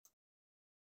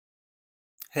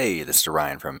Hey, this is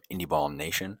Ryan from Indie Ball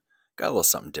Nation. Got a little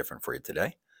something different for you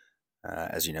today.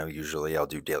 As you know, usually I'll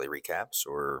do daily recaps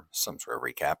or some sort of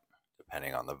recap,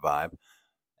 depending on the vibe,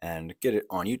 and get it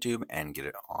on YouTube and get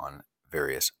it on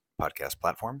various podcast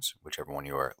platforms, whichever one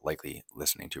you are likely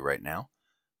listening to right now.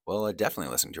 Well,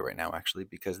 definitely listening to right now, actually,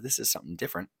 because this is something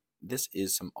different. This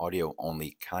is some audio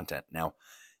only content. Now,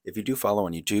 if you do follow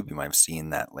on YouTube, you might have seen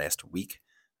that last week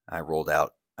I rolled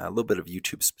out a little bit of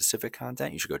YouTube specific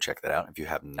content. You should go check that out if you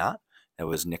have not. It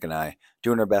was Nick and I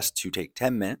doing our best to take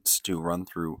 10 minutes to run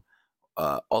through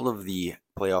all of the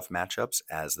playoff matchups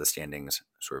as the standings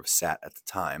sort of sat at the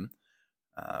time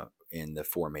in the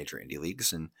four major indie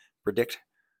leagues and predict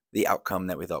the outcome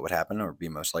that we thought would happen or be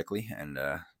most likely, and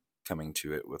coming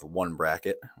to it with one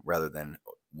bracket rather than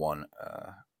one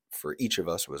for each of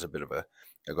us was a bit of a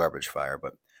garbage fire,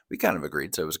 but we kind of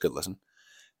agreed, so it was a good listen.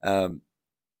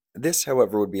 This,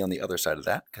 however, would be on the other side of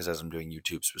that, because as I'm doing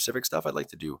YouTube specific stuff, I'd like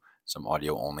to do some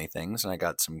audio only things, and I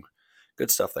got some good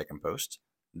stuff that I can post.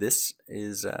 This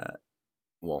is,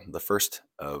 the first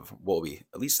of what will be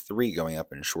at least three going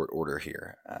up in short order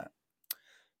here,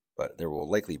 but there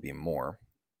will likely be more.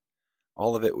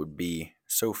 All of it would be,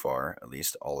 so far, at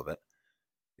least all of it,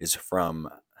 is from,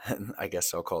 I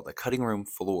guess I'll call it the cutting room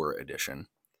floor edition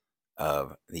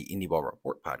of the Indie Ball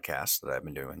Report podcast that I've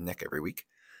been doing with Nick every week.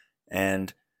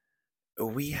 And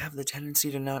we have the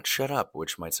tendency to not shut up,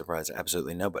 which might surprise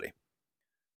absolutely nobody.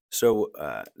 So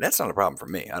that's not a problem for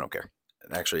me. I don't care.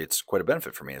 Actually, it's quite a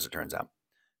benefit for me, as it turns out.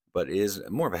 But it is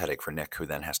more of a headache for Nick, who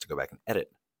then has to go back and edit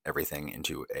everything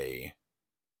into a,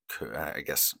 I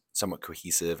guess, somewhat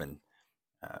cohesive and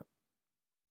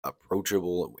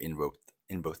approachable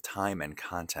in both time and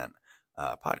content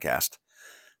podcast.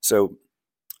 So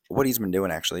what he's been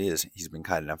doing actually is he's been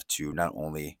kind enough to not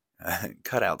only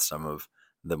cut out some of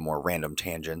the more random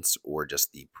tangents or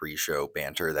just the pre-show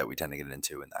banter that we tend to get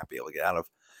into and not be able to get out of,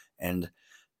 and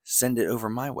send it over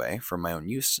my way for my own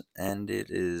use. And it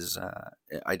is,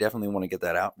 I definitely want to get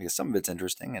that out because some of it's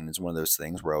interesting, and it's one of those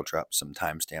things where I'll drop some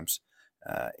timestamps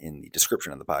in the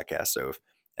description of the podcast. So if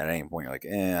at any point you're like,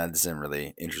 this isn't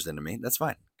really interesting to me, that's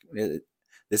fine.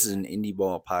 This is an indie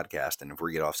ball podcast, and if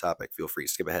we get off topic, feel free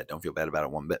to skip ahead. Don't feel bad about it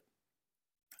one bit.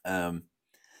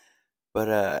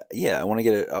 Yeah, I want to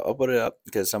get it. I'll put it up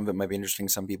because some of it might be interesting.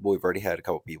 Some people, we've already had a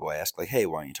couple people ask, like, hey,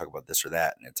 why don't you talk about this or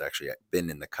that? And it's actually been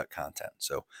in the cut content.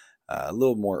 So a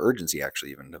little more urgency,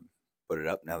 actually, even to put it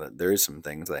up now that there is some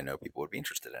things that I know people would be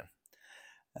interested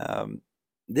in.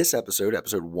 This episode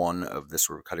 1 of this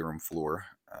sort of cutting room floor,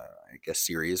 I guess,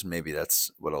 series, maybe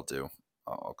that's what I'll do.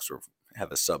 I'll sort of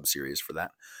have a sub-series for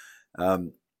that.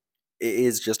 It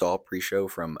is just all pre-show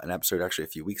from an episode actually a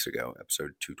few weeks ago,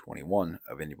 episode 221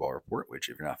 of Indie Ball Report, which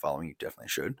if you're not following, you definitely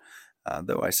should.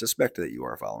 Though I suspect that you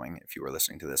are following if you are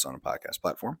listening to this on a podcast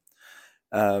platform.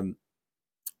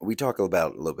 We talk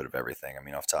about a little bit of everything. I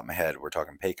mean, off the top of my head, we're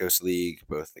talking Pecos League,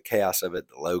 both the chaos of it,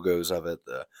 the logos of it,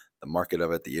 the market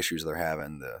of it, the issues they're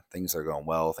having, the things that are going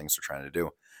well, things they're trying to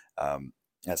do.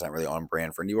 That's not really on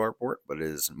brand for Indie Ball Report, but it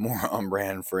is more on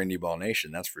brand for Indie Ball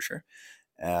Nation, that's for sure.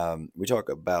 We talk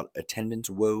about attendance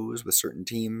woes with certain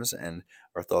teams and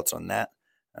our thoughts on that.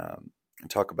 We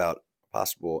talk about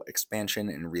possible expansion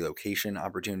and relocation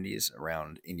opportunities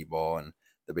around indie ball and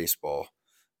the baseball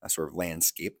sort of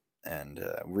landscape, and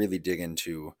really dig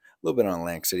into a little bit on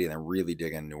Atlantic City and then really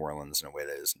dig into New Orleans in a way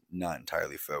that is not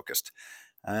entirely focused.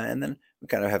 And then we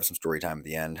kind of have some story time at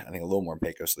the end. I think a little more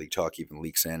Pecos League talk even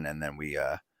leaks in, and then we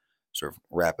sort of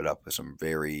wrap it up with some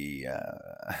very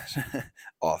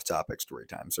off-topic story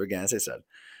time. So again, as I said,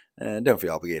 don't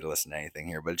feel obligated to listen to anything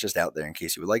here, but it's just out there in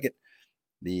case you would like it.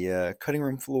 The Cutting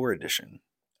Room Floor edition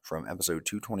from episode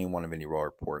 221 of Indie Ball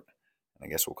Report, and I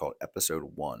guess we'll call it episode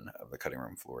 1 of the Cutting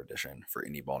Room Floor edition for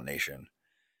Indie Ball Nation.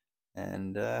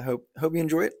 And hope you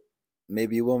enjoy it.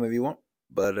 Maybe you will, maybe you won't,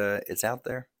 but it's out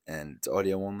there and it's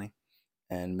audio only,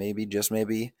 and maybe, just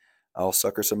maybe, I'll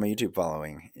sucker some of my YouTube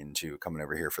following into coming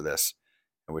over here for this,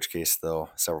 in which case they'll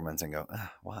several minutes and go,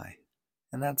 why?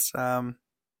 And that's kind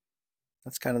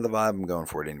of the vibe I'm going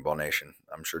for at Indie Ball Nation.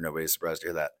 I'm sure nobody's surprised to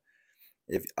hear that.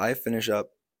 If I finish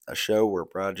up a show or a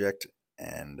project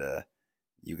and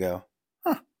you go,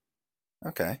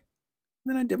 okay,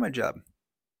 then I did my job.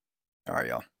 All right,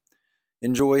 y'all.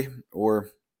 Enjoy,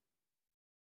 or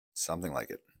something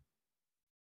like it.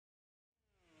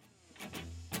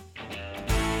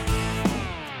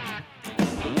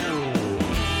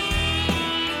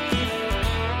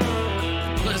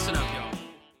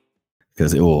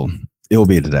 Because it will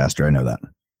be a disaster. I know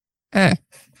that.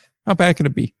 How bad could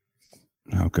it be?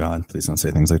 Oh God, please don't say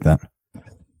things like that.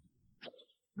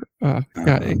 God,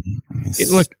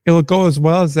 it'll go as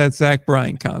well as that Zach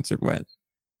Bryan concert went.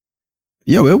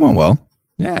 Yeah, it went well.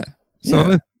 Yeah.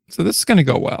 So Yeah. so this is going to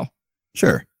go well.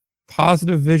 Sure.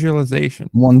 Positive visualization.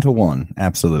 1-to-1.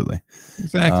 Absolutely.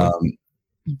 Exactly.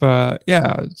 But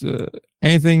yeah,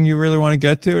 anything you really want to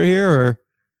get to here,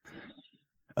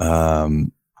 or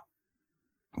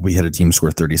we had a team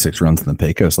score 36 runs in the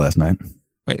Pecos last night.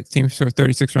 wait, team scored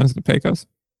 36 runs in the Pecos?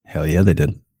 Hell yeah, they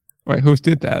did. Wait, who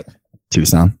did that?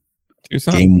 Tucson.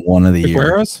 Tucson? Game 1 of the year.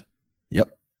 Agueros?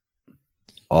 Yep.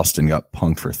 Austin got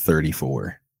punked for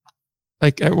 34.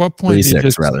 Like at what point?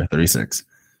 36, rather. 36.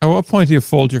 At what point do you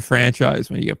fold your franchise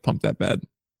when you get pumped that bad?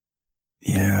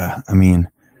 Yeah, I mean,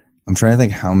 I'm trying to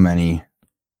think how many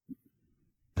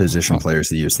position players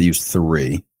they used. They used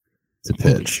 3 to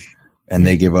pitch, and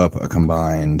they give up a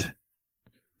combined.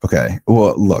 Okay,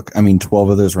 well, look, I mean, 12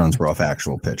 of those runs were off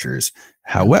actual pitchers.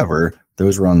 However,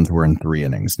 those runs were in 3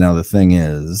 innings. Now, the thing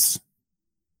is,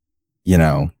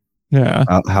 yeah,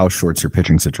 how short's your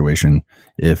pitching situation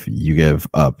if you give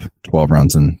up 12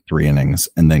 runs in 3 innings,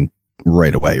 and then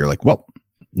right away you're like, well,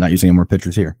 not using any more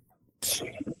pitchers here.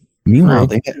 Meanwhile,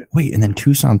 and then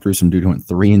Tucson threw some dude who went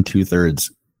 3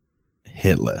 2/3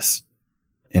 hitless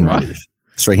in relief,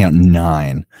 striking out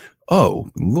 9. Oh,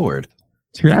 Lord.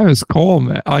 Travis Cole,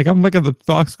 man. Like, I'm looking at the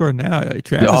box score now. Like,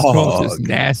 Travis Cole's just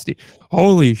nasty.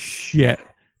 Holy shit.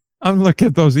 I'm looking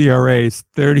at those ERAs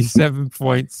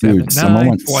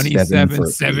 37.79, 27,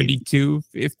 72,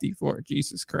 54.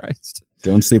 Jesus Christ.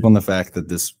 Don't sleep on the fact that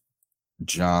this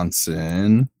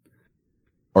RJ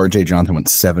Johnson went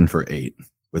 7 for 8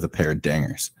 with a pair of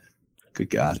dingers. Good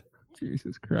God.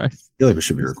 Jesus Christ. I feel like we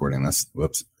should be recording this.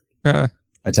 Whoops. I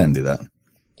tend to do that.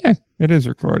 Yeah, it is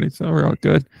recording, so we're all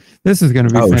good. This is going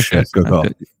to be fantastic. Shit. Good call.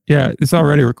 Yeah, it's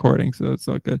already recording, so it's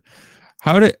all good.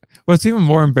 What's even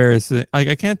more embarrassing, like,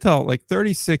 I can't tell, like,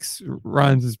 36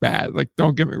 runs is bad. Like,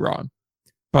 don't get me wrong.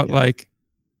 But, like,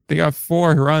 they got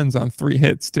 4 runs on 3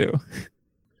 hits, too.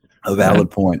 A valid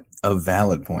point.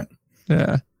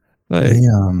 Yeah. Like,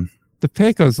 the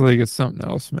Pecos League is something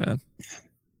else, man.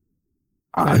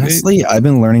 Honestly, I've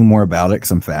been learning more about it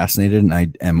because I'm fascinated, and I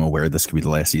am aware this could be the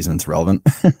last season it's relevant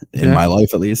in my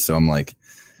life, at least. So I'm like,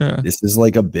 this is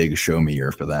like a big show me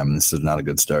year for them. This is not a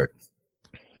good start.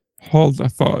 Hold the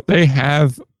thought. They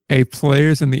have a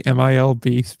players in the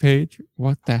MILB page.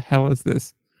 What the hell is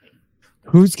this?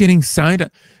 Who's getting signed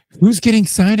up? Who's getting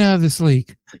signed out of this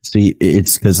league? See,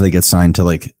 it's because they get signed to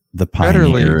like the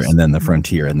Pioneer and then the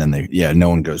Frontier, and then no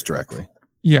one goes directly.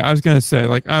 Yeah, I was gonna say,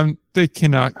 like, they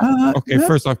cannot.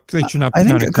 First off, they should not. I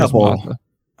think a couple.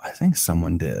 I think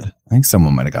someone did. I think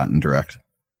someone might have gotten direct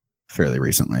fairly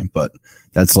recently, but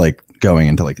that's like going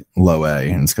into like low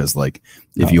A, and it's because like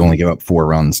if you only give up 4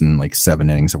 runs in like 7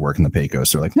 innings of work in the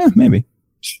Pecos, they're like, maybe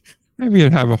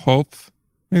you'd have a hope.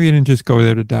 Maybe you didn't just go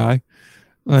there to die.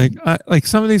 Like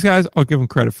some of these guys, I'll give them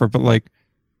credit for, but like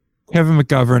Kevin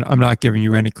McGovern, I'm not giving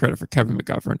you any credit for Kevin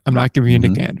McGovern. I'm not giving you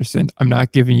Nick Anderson. I'm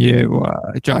not giving you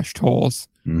Josh Tolles.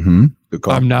 Good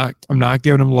call. I'm not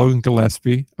giving him Logan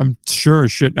Gillespie. I'm sure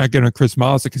as shit not giving him Chris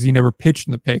Miles because he never pitched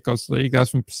in the Pecos League.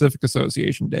 That's from Pacific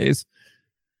Association days.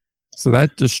 So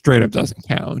that just straight up doesn't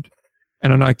count.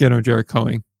 And I'm not giving him Jared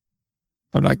Coing.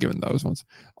 I'm not giving those ones.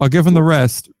 I'll give him the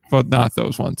rest, but not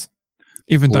those ones.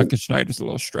 Even Duncan Schneider's a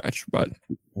little stretch. But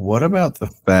what about the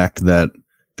fact that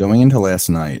going into last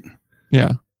night?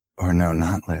 Yeah. Or no,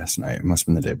 not last night. It must have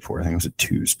been the day before. I think it was a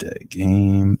Tuesday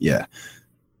game. Yeah.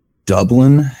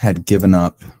 Dublin had given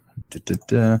up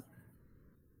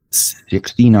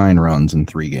 69 runs in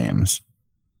 3 games.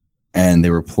 And they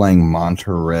were playing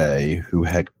Monterey, who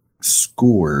had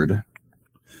scored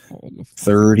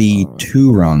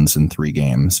 32 runs in 3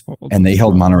 games. And they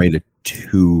held Monterey to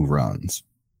 2 runs.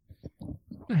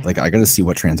 Like, I got to see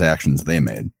what transactions they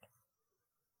made.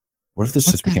 What if this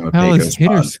just became a Pecos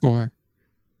hitter score?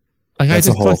 Like, that's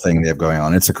the whole thing they have going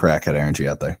on. It's a crackhead energy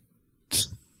out there.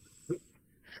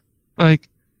 Like,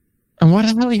 and what the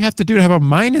hell do you have to do to have a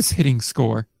minus hitting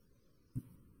score?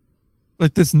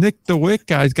 Like, this Nick DeWitt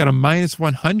guy's got a minus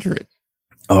 100.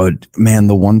 Oh, man,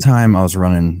 the one time I was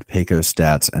running Pecos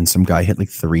stats and some guy hit like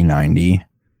 390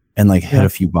 and like hit a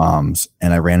few bombs,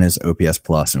 and I ran his OPS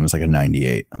plus and it was like a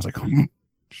 98. I was like,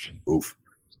 oof.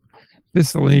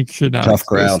 This league should not exist.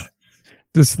 Crowd.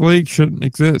 This league shouldn't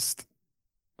exist.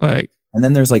 Like, and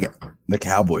then there's like the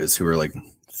Cowboys who are like,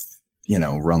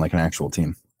 run like an actual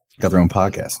team. Got their own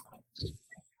podcast.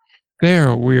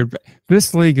 They're weird.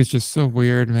 This league is just so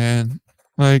weird, man.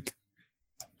 Like,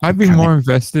 I'd be more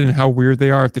invested in how weird they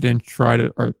are if they didn't try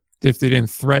to, or if they didn't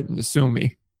threaten to sue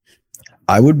me.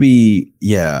 I would be,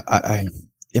 I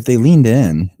if they leaned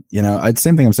in,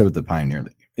 same thing I've said with the Pioneer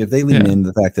League. If they lean in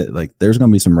the fact that like there's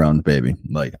gonna be some runs, baby,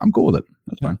 like I'm cool with it.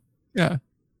 That's fine. Yeah.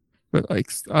 But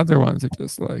like other ones are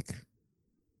just like,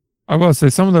 I will say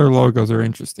some of their logos are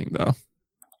interesting though.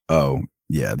 Oh,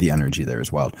 yeah, the energy there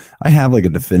is wild. I have like a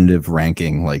definitive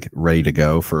ranking like ready to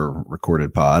go for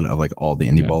recorded pod of like all the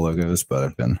indie ball logos, but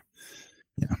I've been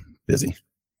busy.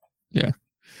 Yeah.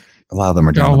 A lot of them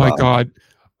are down Oh the my bottom. god.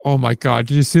 Oh my god.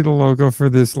 Did you see the logo for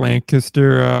this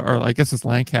Lancaster or I guess it's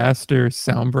Lancaster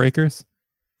Soundbreakers?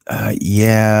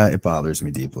 Yeah, it bothers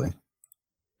me deeply.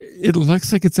 It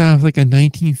looks like it's out of like a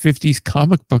 1950s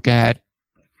comic book ad.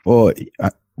 Well,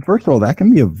 first of all, that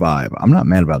can be a vibe. I'm not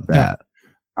mad about that.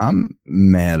 I'm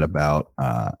mad about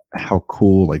how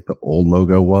cool like the old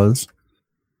logo was.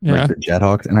 Yeah. Like the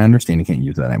Jethawks, and I understand you can't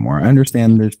use that anymore. I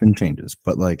understand there's been changes,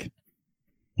 but like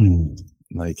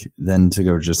then to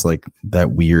go just like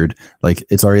that weird, like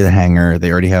it's already the hanger.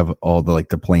 They already have all the like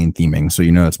the plane theming, so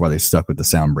that's why they stuck with the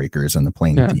Soundbreakers and the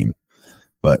plane theme.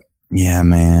 But yeah,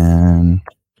 man,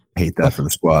 I hate that for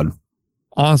the squad.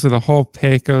 Honestly, the whole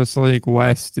Pecos League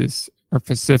West or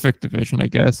Pacific Division, I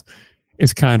guess,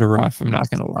 is kind of rough. I'm not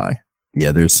gonna lie.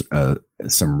 Yeah, there's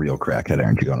some real crackhead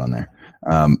energy going on there.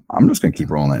 I'm just gonna keep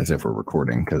rolling as if we're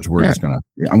recording because we're just gonna.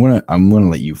 I'm gonna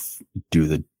let you do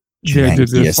the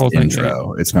jankiest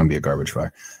intro. It's gonna be a garbage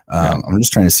fire. I'm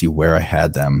just trying to see where I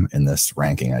had them in this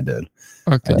ranking. I did.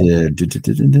 Okay. I did,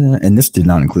 and this did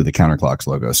not include the Counterclocks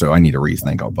logo, so I need to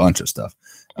rethink a bunch of stuff.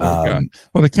 Well,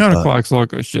 the Counterclocks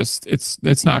logo is just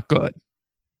it's not good.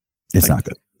 It's not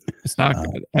good. It's not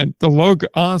good. And the logo,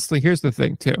 honestly, here's the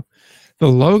thing too. The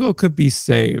logo could be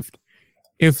saved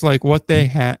if like what they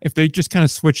had, if they just kind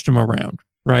of switched them around,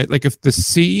 right? Like if the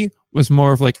C was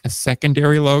more of like a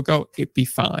secondary logo, it'd be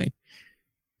fine.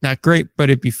 Not great, but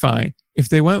it'd be fine. If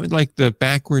they went with like the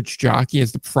backwards jockey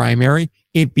as the primary,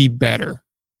 it'd be better.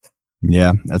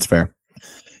 Yeah, that's fair.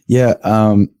 Yeah.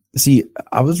 See,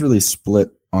 I was really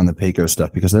split on the Pecos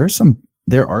stuff because there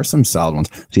are some solid ones.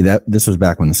 See, that this was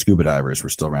back when the scuba divers were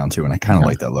still around too, and I kind of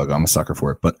like that logo. I'm a sucker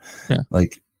for it, but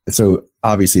like, so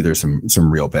obviously there's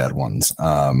some real bad ones.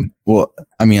 Well,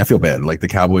 I mean, I feel bad. Like the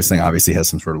Cowboys thing obviously has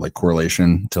some sort of like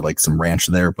correlation to like some ranch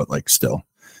there, but like still,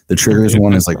 the triggers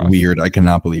one is like weird. I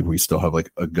cannot believe we still have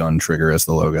like a gun trigger as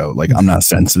the logo. Like I'm not a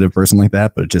sensitive person like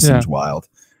that, but it just seems wild.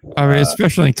 I mean,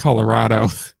 especially in Colorado.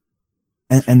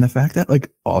 And the fact that like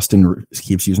Austin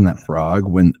keeps using that frog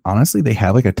when honestly they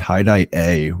have like a tie-dye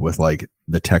A with like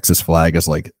the Texas flag as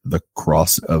like the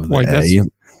cross of the A.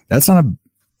 That's not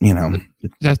a,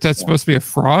 that's supposed to be a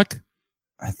frog?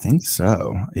 I think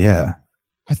so. Yeah.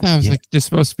 I thought it was like just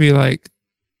supposed to be like,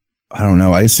 I don't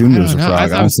know. I assumed it was a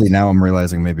frog. Honestly, now I'm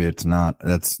realizing maybe it's not.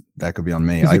 That could be on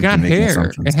me. It got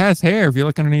hair. It has hair if you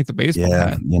look underneath the baseball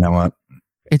hat. You know what?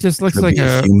 It just looks like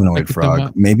a humanoid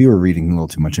frog. Maybe we're reading a little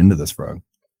too much into this frog.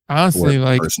 Honestly,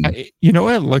 like, you know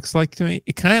what it looks like to me?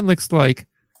 It kind of looks like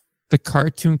the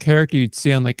cartoon character you'd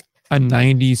see on like a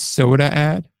 90s soda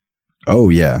ad. Oh,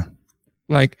 yeah.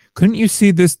 Like, couldn't you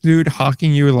see this dude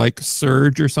hawking you like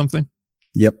Surge or something?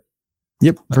 Yep,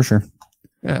 for sure.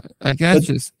 Yeah, like that's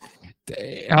just.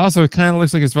 Also, it kind of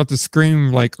looks like it's about to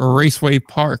scream like Raceway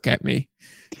Park at me.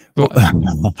 But,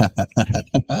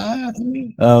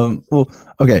 well,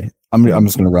 okay. I'm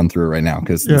just going to run through it right now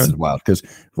because this is wild. Because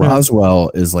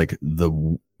Roswell is like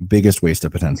the biggest waste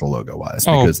of potential logo wise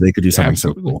because they could do something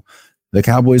so cool. The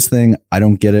Cowboys thing, I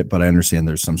don't get it, but I understand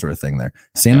there's some sort of thing there.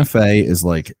 Santa Fe is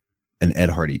like an Ed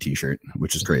Hardy t-shirt,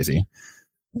 which is crazy.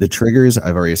 The triggers,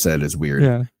 I've already said, is weird.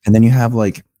 Yeah. And then you have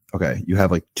like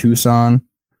Tucson.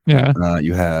 Yeah.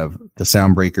 You have the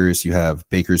Soundbreakers. You have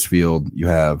Bakersfield. You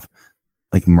have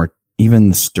like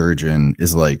even Sturgeon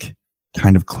is like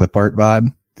kind of clip art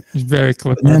vibe. It's very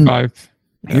clip art vibe.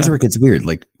 Here's where it gets weird.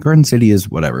 Like Garden City is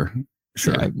whatever.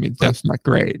 Sure. Yeah, I mean, that's not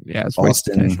great. Yeah. It's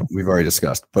Austin, we've already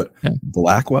discussed, but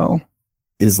Blackwell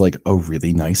is like a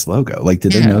really nice logo. Like,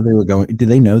 did they know did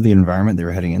they know the environment they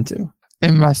were heading into?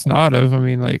 They must not have. I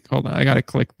mean, like, hold on. I got to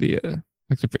click the,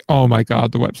 oh my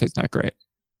God, the website's not great.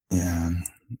 Yeah.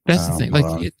 That's the thing.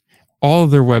 Like, all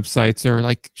of their websites are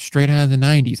like straight out of the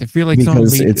 90s. I feel like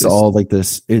because it's all like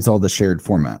this, it's all the shared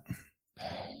format,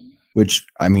 which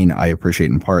I mean, I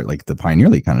appreciate in part. Like the Pioneer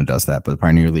League kind of does that, but the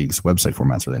Pioneer League's website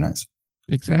format's really nice.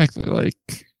 Exactly.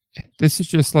 Like this is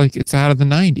just like it's out of the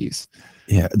 90s.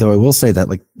 Yeah. Though I will say that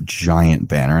like giant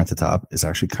banner at the top is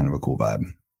actually kind of a cool vibe.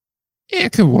 Yeah,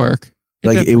 it could work.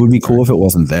 Like it would be cool if it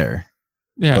wasn't there.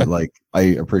 Yeah. But like I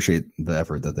appreciate the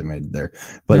effort that they made there.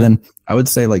 But then I would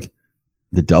say like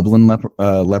the Dublin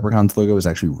Leprechauns logo is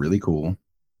actually really cool.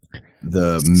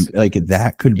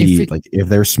 That could be like if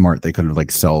they're smart, they could have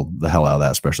like sell the hell out of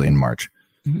that, especially in March.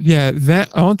 Yeah,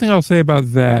 that one thing I'll say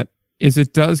about that is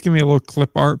it does give me a little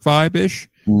clip art vibe-ish,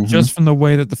 just from the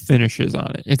way that the finish is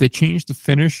on it. If they change the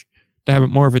finish have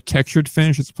more of a textured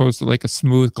finish as opposed to like a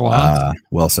smooth gloss,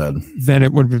 Well said. then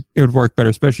it would work better.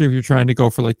 Especially if you're trying to go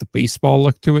for like the baseball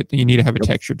look to it, then you need to have a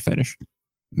textured finish.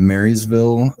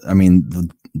 Marysville, I mean, the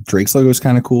Drake's logo is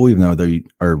kind of cool, even though they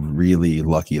are really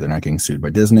lucky they're not getting sued by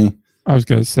Disney. I was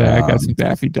gonna say I got some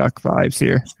Daffy Duck vibes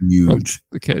here. Huge.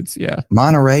 The kids, yeah.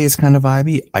 Monterey is kind of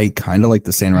vibey. I kind of like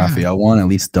the San Rafael one. At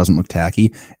least doesn't look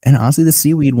tacky. And honestly, the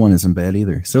Seaweed one isn't bad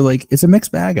either. So like, it's a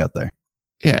mixed bag out there.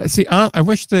 Yeah. See, I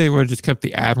wish they would have just kept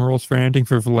the Admirals branding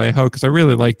for Vallejo because I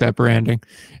really like that branding.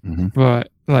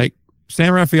 But like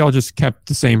San Rafael just kept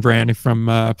the same branding from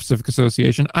Pacific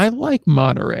Association. I like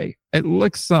Monterey. It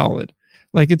looks solid.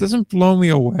 Like it doesn't blow me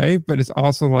away, but it's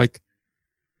also like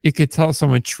you could tell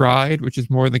someone tried, which is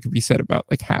more than could be said about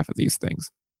like half of these things.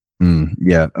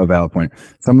 Yeah, a valid point.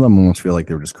 Some of them almost feel like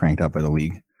they were just cranked up by the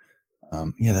league.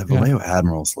 Yeah, that Vallejo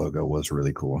Admirals logo was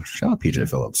really cool. Shout out PJ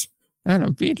Phillips. I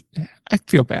don't know. I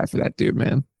feel bad for that dude,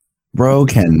 man. Bro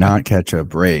cannot catch a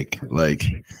break. Like,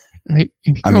 I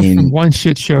mean, from one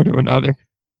shit show to another.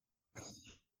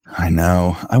 I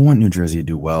know. I want New Jersey to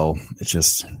do well.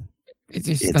 It's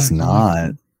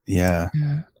not. Yeah.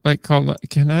 Like,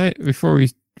 can I, before we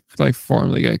like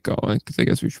formally get going, because I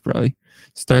guess we should probably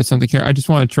start something here. I just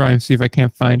want to try and see if I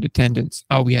can't find attendance.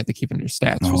 Oh, we had to keep in their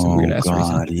stats for some weird ass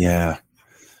reason. Yeah.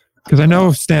 Because I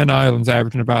know Staten Island's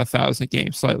averaging about 1,000 a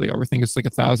game, slightly over. I think it's like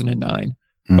 1,009.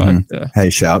 But hey,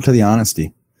 shout out to the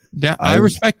honesty. Yeah, I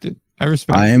respect it.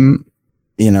 I'm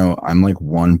like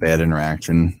one bad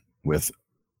interaction with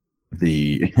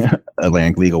the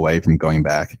Atlantic League away from going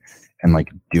back and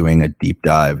like doing a deep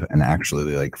dive and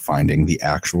actually like finding the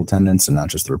actual attendance and not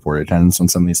just the reported attendance on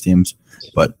some of these teams.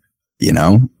 But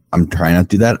I'm trying not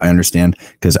to do that. I understand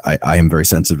because I am very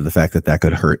sensitive to the fact that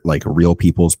could hurt like real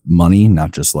people's money,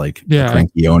 not just like a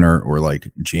cranky owner or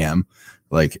like GM.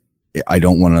 Like I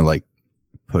don't want to like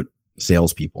put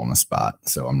salespeople on the spot,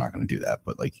 so I'm not going to do that.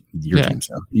 But like your team,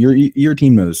 so your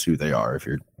team knows who they are if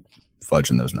you're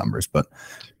fudging those numbers. But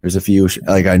there's a few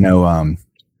like I know.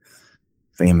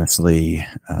 Famously,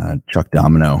 Chuck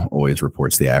Domino always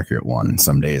reports the accurate one.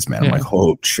 Some days, man, I'm like,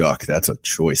 oh, Chuck, that's a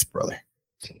choice, brother.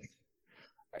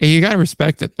 Hey, you gotta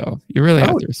respect it, though. You really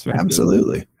have to respect it.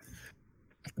 Absolutely.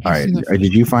 All right,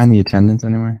 did you find the attendance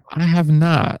anywhere? I have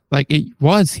not. Like, it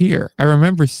was here. I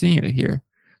remember seeing it here.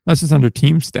 Unless it's under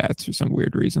team stats for some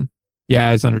weird reason.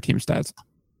 Yeah, it's under team stats.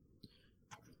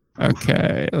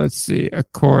 Okay, let's see.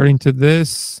 According to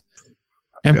this,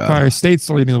 Empire State's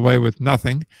leading the way with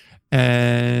nothing.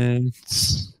 And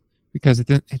because it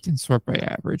didn't sort by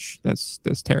average. That's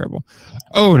terrible.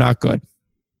 Oh, not good.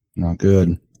 Not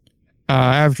good.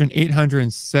 Averaging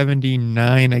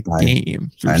 879 a game.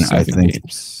 And I think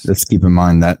let's keep in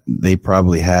mind that they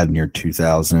probably had near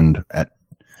 2,000 at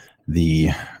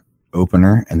the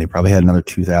opener, and they probably had another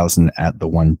 2,000 at the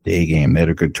 1 day game. They had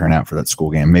a good turnout for that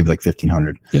school game, maybe like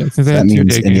 1,500. Yeah, so that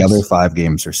means in the other 5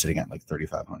 games are sitting at like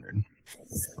 3,500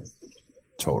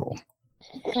 total.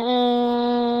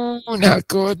 Oh, not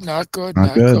good. Hate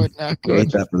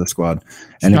that for the squad.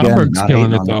 And Schaumburg's again,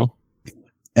 killing it though.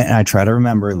 And I try to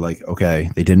remember, like, okay,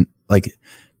 they didn't like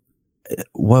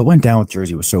what went down with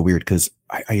Jersey was so weird because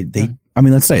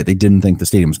let's say it, they didn't think the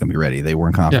stadium was going to be ready. They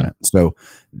weren't confident, so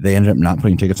they ended up not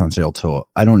putting tickets on sale till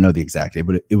I don't know the exact date,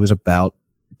 but it was about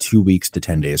 2 weeks to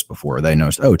 10 days before they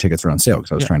noticed, oh, tickets are on sale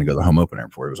because I was trying to go to the home opener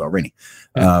before it was all rainy.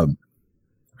 And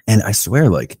I swear,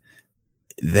 like,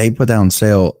 they put that on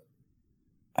sale.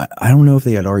 I don't know if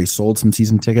they had already sold some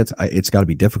season tickets. It's got to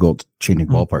be difficult changing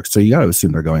ballparks. So you got to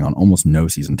assume they're going on almost no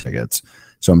season tickets.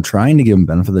 So I'm trying to give them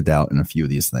benefit of the doubt in a few of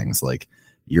these things. Like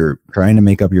you're trying to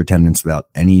make up your attendance without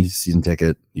any season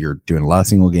ticket. You're doing a lot of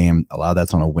single game. A lot of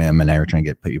that's on a whim. And now you're trying to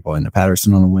get people into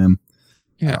Patterson on a whim.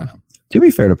 Yeah. To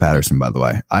be fair to Patterson, by the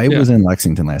way, I was in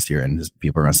Lexington last year and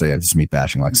people are going to say I just meet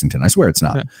bashing Lexington. I swear it's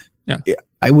not. Yeah.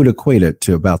 I would equate it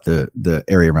to about the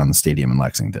area around the stadium in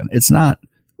Lexington. It's not.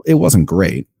 It wasn't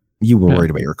great. You were worried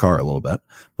about your car a little bit,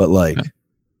 but like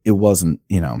it wasn't,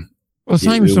 Well, it's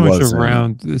not even so much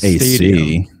around the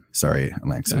stadium. Sorry,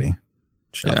 Atlantic City.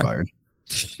 Shot fired.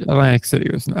 Atlantic City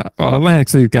was not. Well, Atlantic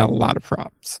City got a lot of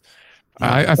problems.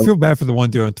 I feel bad for the one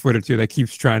dude on Twitter too that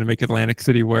keeps trying to make Atlantic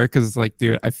City work because it's like,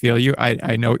 dude, I feel you.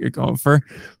 I know what you're going for,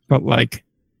 but like,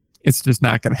 it's just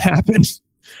not going to happen.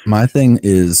 My thing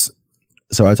is.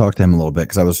 So I talked to him a little bit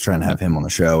because I was trying to have him on the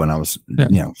show, and I was,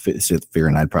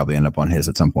 figuring I'd probably end up on his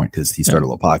at some point because he started a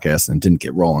little podcast and didn't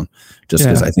get rolling, just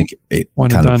because I think it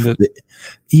and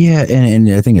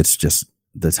I think it's just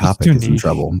the topic is in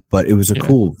trouble. But it was a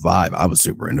cool vibe. I was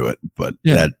super into it, but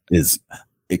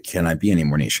can I be any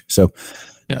more niche? So,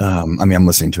 I'm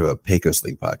listening to a Pecos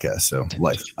League podcast, so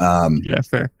life.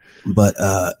 Fair. But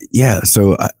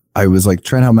so I was like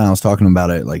trying to help him out. I was talking about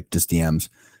it, like just DMs.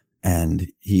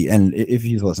 And if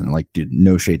he's listening, like, dude,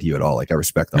 no shade to you at all. Like, I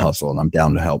respect the hustle and I'm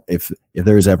down to help. If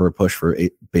there's ever a push for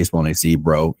baseball and AC,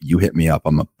 bro, you hit me up.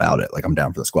 I'm about it. Like, I'm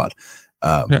down for the squad.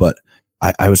 But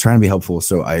I was trying to be helpful.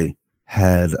 So I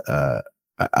had,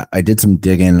 I did some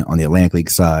digging on the Atlantic League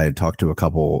side, talked to a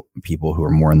couple people who are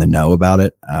more in the know about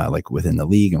it, like within the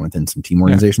league and within some team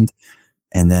organizations.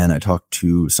 And then I talked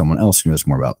to someone else who knows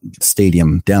more about the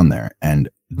stadium down there. And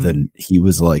then he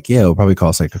was like, yeah, it'll probably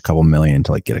cost like a couple million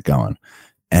to like get it going.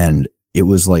 And it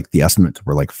was like the estimates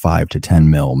were like 5 to 10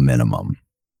 mil minimum.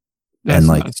 And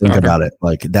like, think about it.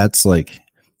 Like, that's like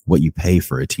what you pay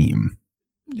for a team.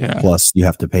 Yeah. Plus you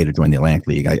have to pay to join the Atlantic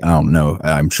League. I don't know.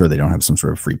 I'm sure they don't have some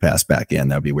sort of free pass back in.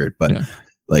 That'd be weird. But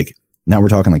like, now we're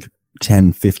talking like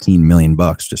 10, 15 million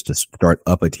bucks just to start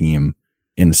up a team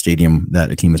in a stadium that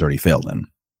a team has already failed in.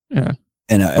 Yeah.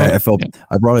 And I felt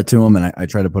I brought it to him and I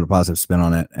tried to put a positive spin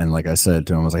on it. And like I said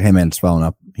to him, I was like, hey man, just following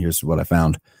up. Here's what I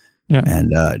found. Yeah.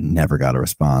 And never got a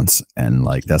response. And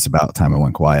like, that's about the time it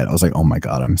went quiet. I was like, oh my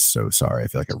God, I'm so sorry. I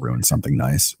feel like I ruined something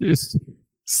nice.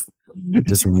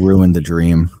 Just ruined the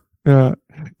dream. Yeah.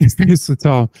 It's to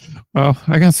tell, well,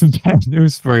 I got some bad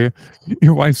news for you.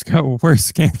 Your wife's got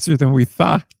worse cancer than we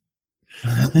thought.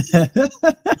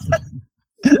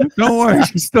 Don't worry,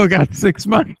 she still got 6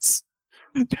 months.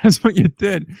 That's what you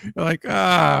did. You're like,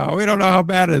 we don't know how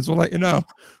bad it is. We'll let you know.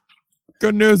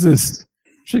 Good news is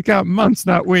she got months,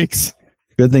 not weeks.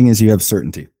 Good thing is you have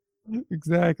certainty.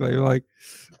 Exactly. Like,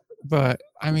 but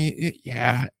I mean,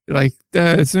 like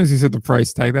as soon as you said the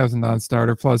price tag, that was a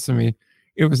non-starter. Plus, I mean,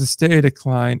 it was a steady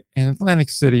decline. And Atlantic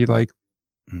City, like,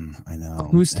 I know.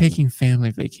 Who's taking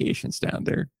family vacations down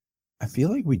there? I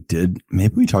feel like we did.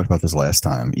 Maybe we talked about this last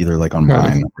time, either like on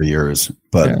mine or yours,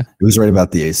 but it was right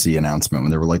about the AC announcement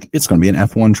when they were like, it's going to be an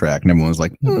F1 track. And everyone was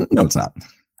like, no, it's not.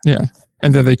 Yeah.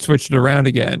 And then they switched it around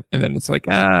again. And then it's like,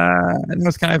 and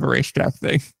that's kind of a racetrack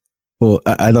thing. Well,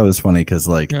 I thought it was funny because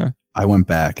like I went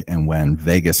back and when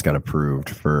Vegas got approved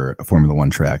for a Formula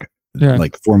One track,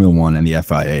 like Formula One and the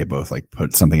FIA both like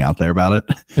put something out there about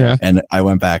it. Yeah. And I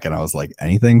went back and I was like,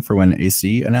 anything for when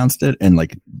AC announced it? And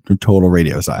like total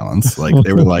radio silence. Like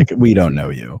they were like, we don't know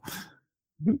you.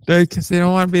 Because they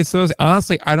don't want to be associated.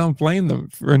 Honestly, I don't blame them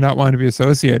for not wanting to be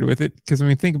associated with it. Because I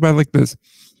mean, think about it like this.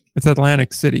 It's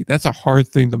Atlantic City. That's a hard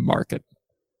thing to market.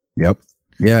 Yep.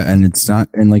 Yeah, and it's not,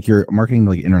 and like you're marketing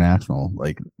like international,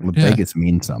 like Vegas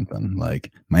means something,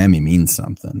 like Miami means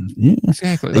something. Yeah,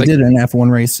 exactly. They did an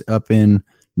F1 race up in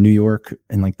New York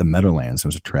in like the Meadowlands. It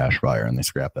was a trash fire, and they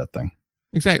scrapped that thing.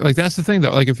 Exactly. Like that's the thing,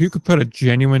 though. Like if you could put a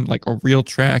genuine, like a real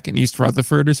track in East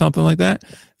Rutherford or something like that,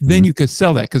 then you could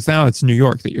sell that because now it's New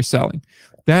York that you're selling.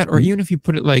 That, or even if you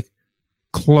put it like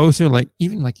closer, like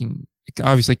even like in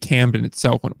obviously Camden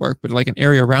itself wouldn't work, but like an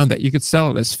area around that, you could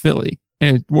sell it as Philly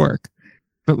and it'd work.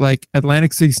 But like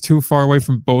Atlantic City's too far away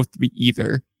from both to be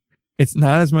either. It's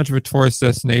not as much of a tourist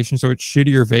destination, so it's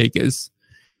shittier Vegas.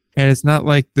 And it's not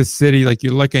like the city, like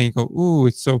you look at and you go, ooh,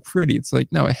 it's so pretty. It's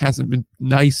like, no, it hasn't been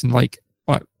nice in like,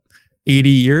 what, 80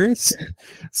 years?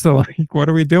 So like, what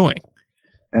are we doing?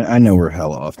 And I know we're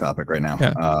hella off topic right now,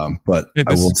 but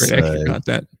I will say,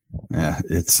 content. Yeah,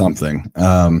 it's something.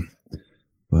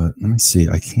 But let me see.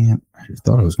 I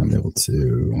thought I was going to be able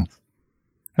to.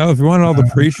 Hell, if you want all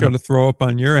the pre-show to throw up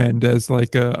on your end as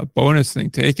like a bonus thing,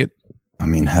 take it. I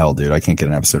mean, hell, dude, I can't get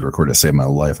an episode recorded to save my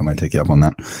life. I might take you up on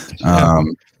that.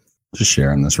 Just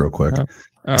sharing this real quick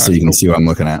so you can see what I'm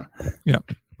looking at. Yeah.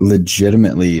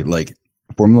 Legitimately, like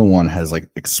Formula One has like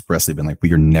expressly been like,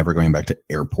 we are never going back to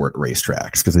airport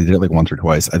racetracks because they did it like once or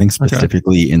twice. I think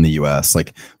specifically in the US,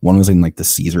 like one was in like the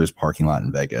Caesars parking lot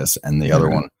in Vegas and the other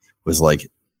one was like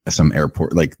some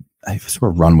airport, like I swear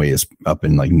runway is up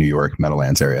in like New York,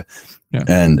 Meadowlands area. Yeah.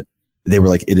 And they were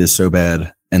like, it is so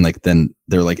bad. And like, then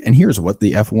they're like, and here's what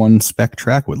the F1 spec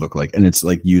track would look like. And it's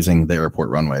like using the airport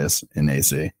runways in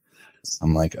AC.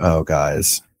 I'm like, oh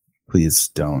guys, please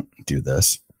don't do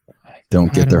this.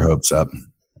 Don't get their hopes up.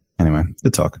 Anyway,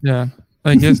 good talk. Yeah.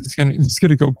 I guess it's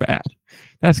gonna go bad.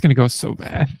 That's gonna go so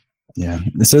bad. Yeah.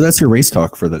 So that's your race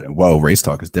talk for the day. Whoa, race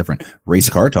talk is different. Race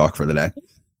car talk for the day.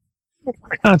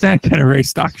 Not that kind of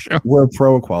race talk show. We're a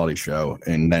pro equality show,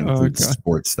 and that includes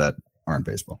sports that aren't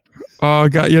baseball. Oh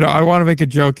god, I want to make a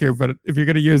joke here, but if you're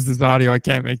gonna use this audio, I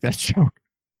can't make that joke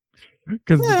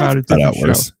because it's about a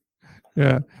different show.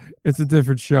 Yeah, it's a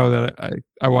different show that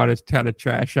I want to kind of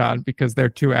trash on because they're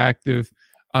too active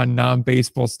on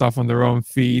non-baseball stuff on their own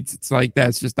feeds. It's like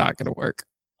that's just not gonna work.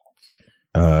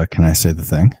 Can I say the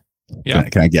thing? Yeah.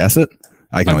 Can I guess it?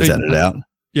 I can always edit it out.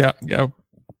 Yeah. Yeah.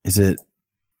 Is it?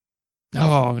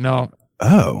 Oh no.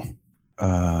 Oh.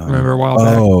 Remember a while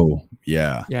back? Oh,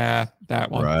 yeah. Yeah,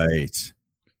 that one. Right.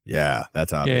 Yeah,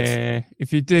 that's obvious. Yeah,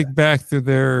 if you dig back through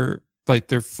their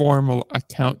formal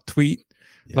account tweet,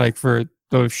 Yeah. like for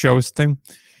those shows thing,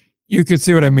 you could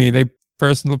see what I mean. They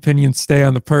personal opinions stay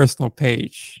on the personal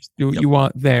page. Do what you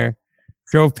want there.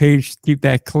 Show page, keep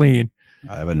that clean.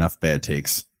 I have enough bad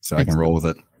takes, so I can roll with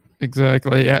it.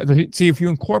 Exactly. Yeah. See, if you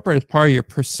incorporate it as part of your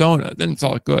persona, then it's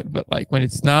all good. But like when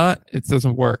it's not, it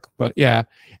doesn't work. But yeah,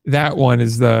 that one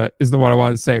is the one I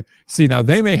wanted to say. See, now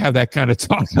they may have that kind of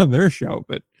talk on their show,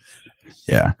 but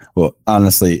yeah. Well,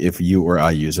 honestly, if you or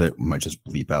I use it, we might just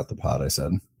bleep out the pod I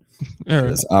said. I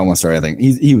don't want to start anything.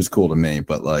 He was cool to me,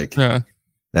 but like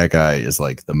that guy is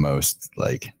like the most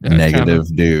like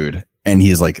negative dude, and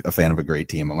he's like a fan of a great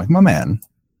team. I'm like, my man,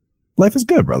 life is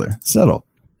good, brother. Settle.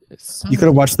 You could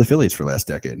have watched the Phillies for the last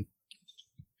decade.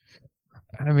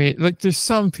 I mean, like, there's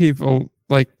some people,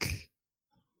 like,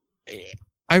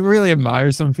 I really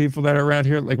admire some people that are around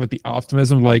here, like, with the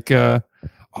optimism, like, oh,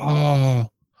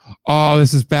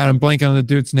 this is bad. I'm blanking on the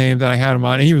dude's name that I had him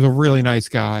on. And he was a really nice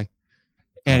guy.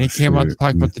 And he came out to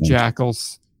talk about the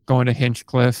Jackals going to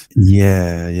Hinchcliffe.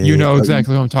 Yeah. You know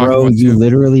exactly who I'm talking about. You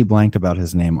literally blanked about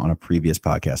his name on a previous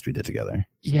podcast we did together.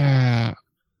 Yeah.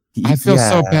 I feel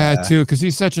so bad too because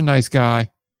he's such a nice guy.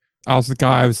 I was the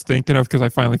guy I was thinking of because I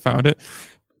finally found it.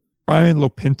 Brian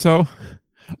Lopinto.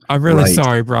 I'm really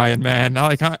sorry, Brian, man.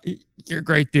 You're a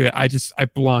great dude. I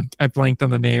blanked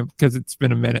on the name because it's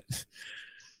been a minute.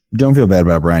 Don't feel bad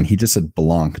about Brian. He just said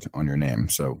blanked on your name.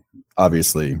 So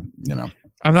obviously, you know.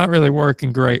 I'm not really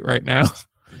working great right now.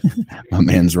 My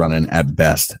man's running at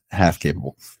best half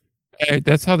capable. Hey,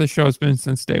 that's how the show's been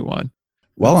since day one.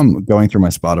 While I'm going through my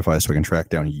Spotify so I can track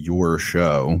down your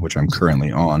show, which I'm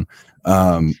currently on,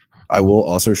 I will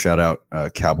also shout out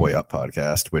Cowboy Up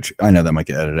podcast, which I know that might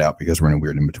get edited out because we're in a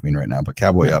weird in between right now. But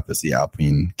Cowboy Up is the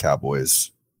Alpine Cowboys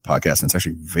podcast, and it's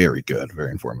actually very good, very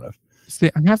informative.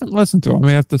 See, I haven't listened to it. I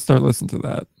may have to start listening to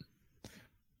that.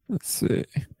 Let's see.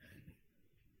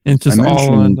 It's just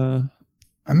all on.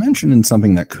 I mentioned in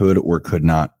something that could or could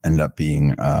not end up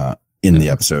being in the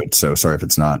episode. So sorry if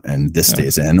it's not, and this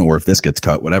stays in, or if this gets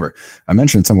cut, whatever. I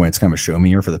mentioned in some way it's kind of a show me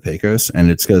here for the Pecos,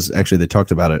 and it's because actually they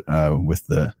talked about it with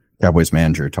the Cowboys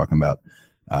manager talking about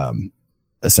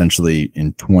essentially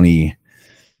in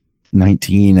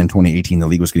 2019 and 2018 the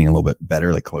league was getting a little bit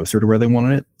better, like closer to where they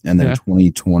wanted it, and then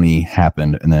 2020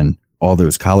 happened, and then all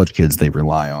those college kids they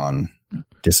rely on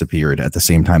disappeared at the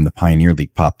same time the Pioneer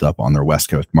League popped up on their West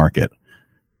Coast market,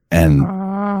 and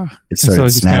it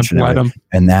started snatching it,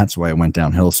 and that's why it went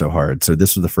downhill so hard. So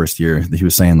this was the first year that he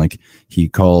was saying, like, he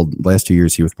called last 2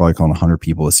 years he was probably calling 100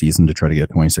 people a season to try to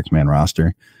get a 26-man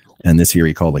roster, and this year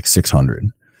he called like 600.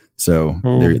 So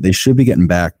they should be getting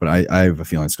back, but I have a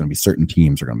feeling it's going to be certain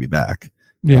teams are going to be back.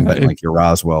 Yeah, like your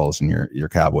Roswells and your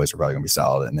Cowboys are probably going to be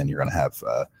solid, and then you're going to have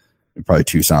probably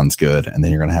Tucson's good, and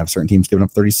then you're going to have certain teams giving up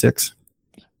 36.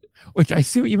 Which I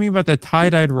see what you mean about the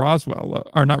tie-dyed Roswell,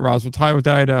 or not Roswell,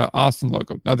 tie-dyed Austin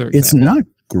logo. It's not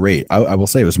great. I will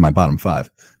say it was my bottom 5,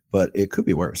 but it could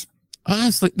be worse.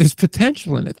 Honestly, there's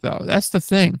potential in it, though. That's the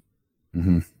thing.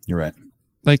 Mm-hmm. You're right.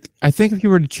 Like, I think if you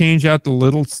were to change out the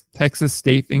little Texas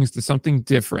State things to something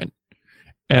different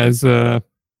as a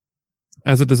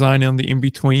design on the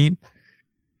in-between,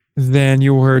 then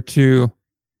you were to,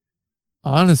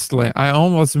 honestly, I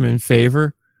almost am in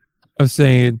favor of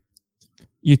saying,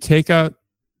 you take out,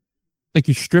 like,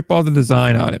 you strip all the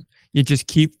design on it. You just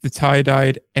keep the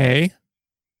tie-dyed A.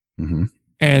 Mm-hmm.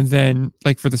 And then,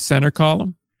 like, for the center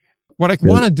column, what I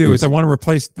want to do is I want to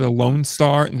replace the Lone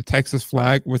Star and the Texas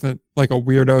flag with a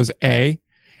weirdo's A,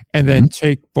 and then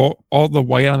take all the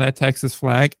white on that Texas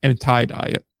flag and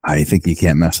tie-dye it. I think you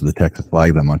can't mess with the Texas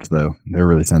flag that much, though. They're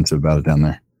really sensitive about it down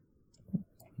there.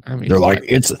 I mean, they're like,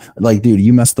 it's like, dude,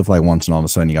 you mess the flag once and all of a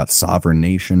sudden you got sovereign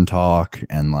nation talk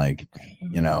and, like,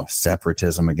 you know,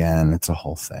 separatism again. It's a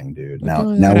whole thing, dude. Now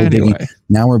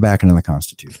we're back into the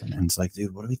Constitution, and it's like,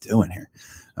 dude, what are we doing here?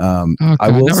 I will now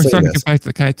we're say starting this. to get back to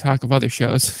the kind of talk of other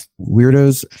shows.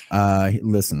 Weirdos,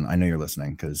 listen, I know you're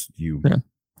listening because you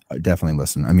definitely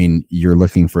listen. I mean, you're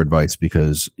looking for advice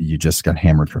because you just got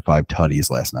hammered for 5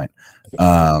 tutties last night.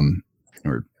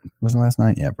 Or wasn't it last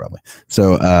night? Yeah, probably.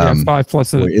 So 5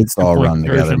 plus it's all run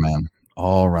together, man.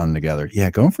 All run together. Yeah,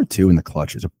 going for 2 in the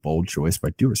clutch is a bold choice, but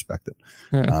I do respect it.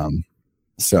 Yeah.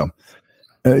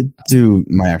 To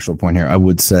my actual point here, I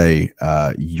would say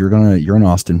you're in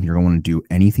Austin. You're going to do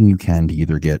anything you can to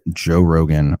either get Joe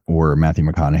Rogan or Matthew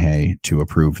McConaughey to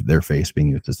approve their face being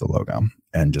used as the logo,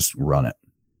 and just run it.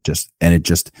 Just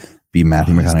be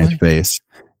Matthew McConaughey's face,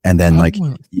 and then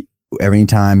every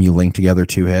time you link together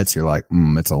 2 hits, you're like,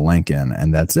 it's a Lincoln,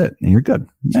 and that's it, and you're good.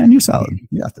 Man, you're solid.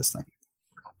 You got this thing.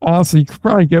 Also, you could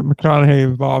probably get McConaughey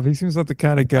involved. He seems like the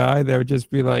kind of guy that would just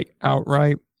be like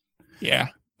outright, yeah,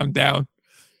 I'm down.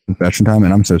 Confession time,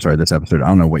 and I'm so sorry this episode. I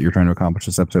don't know what you're trying to accomplish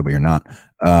this episode, but you're not.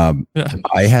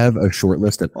 I have a short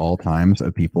list at all times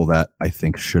of people that I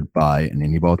think should buy an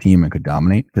indie ball team and could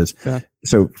dominate. Because,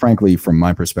 so frankly, from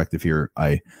my perspective here,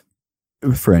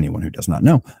 for anyone who does not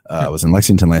know, I was in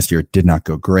Lexington last year. Did not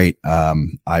go great.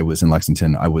 I was in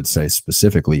Lexington, I would say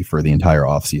specifically for the entire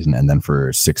off season, and then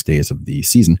for 6 days of the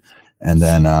season. And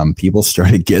then people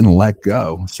started getting let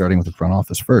go, starting with the front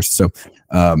office first. So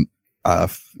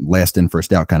last in,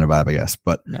 first out kind of vibe, I guess.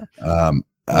 But that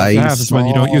happens when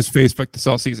you don't use Facebook to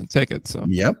sell season tickets. So.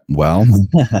 Yep. Well,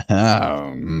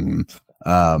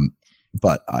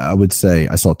 but I would say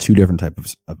I saw 2 different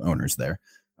types of owners there.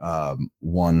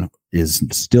 One is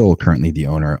still currently the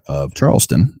owner of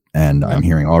Charleston, and I'm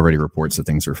hearing already reports that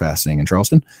things are fascinating in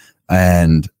Charleston.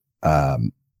 And I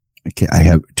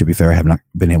have, to be fair, I have not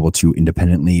been able to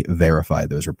independently verify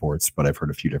those reports, but I've heard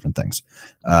a few different things.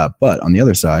 But on the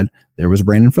other side, there was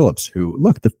Brandon Phillips, who,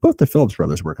 look, both the Phillips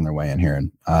brothers working their way in here.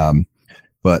 And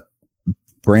but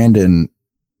Brandon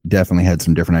definitely had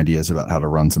some different ideas about how to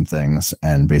run some things,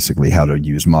 and basically how to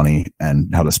use money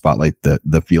and how to spotlight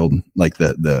the field, like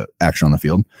the action on the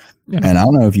field. And I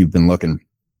don't know if you've been looking.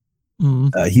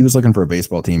 He was looking for a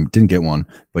baseball team, didn't get one,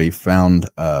 but he found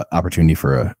opportunity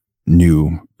for a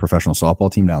new professional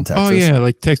softball team down in Texas. Oh yeah,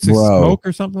 like Texas Smoke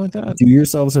or something like that. Do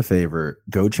yourselves a favor,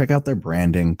 go check out their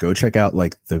branding, go check out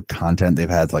like the content they've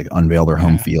had, like unveil their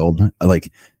home field.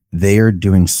 Like they are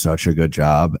doing such a good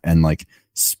job and like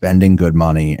spending good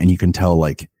money, and you can tell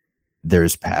like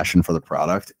there's passion for the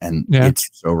product, and it's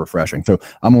so refreshing. So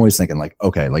I'm always thinking like,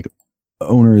 okay, like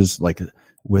owners like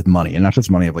with money, and not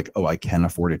just money of like, oh, I can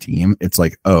afford a team. It's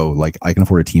like, oh, like I can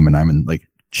afford a team and I'm in like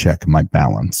check my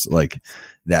balance, like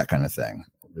that kind of thing.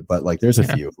 But like there's a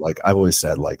few, like I've always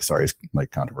said, like, sorry, it's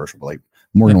like controversial, but like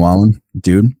Morgan Wallen,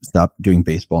 dude, stop doing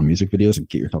baseball and music videos and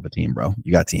get yourself a team, bro.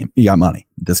 You got a team, you got money.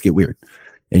 Just get weird.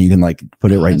 And you can like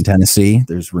put it right in Tennessee.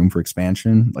 There's room for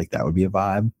expansion. Like that would be a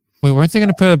vibe. Wait, weren't they going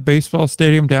to put a baseball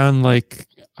stadium down like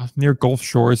near Gulf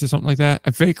Shores or something like that? I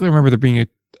vaguely remember there being a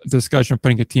discussion of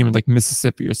putting a team in like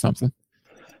Mississippi or something.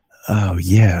 Oh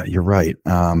yeah, you're right.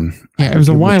 It was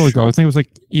a while ago. I think it was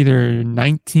like either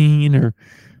 19 or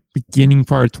beginning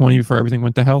part of 20 before everything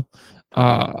went to hell.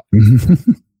 And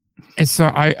so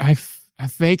I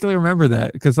vaguely remember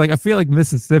that, because like I feel like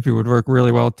Mississippi would work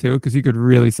really well too, because you could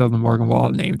really sell the Morgan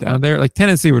Wallen name down there. Like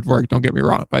Tennessee would work, don't get me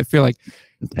wrong, but I feel like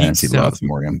Tennessee loves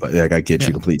Morgan, but like I get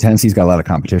you completely. Tennessee's got a lot of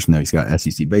competition though. He's got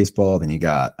SEC baseball, then you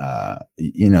got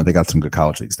they got some good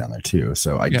college leagues down there too.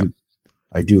 So I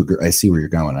do agree. I see where you're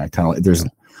going. I kind of like there's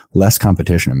less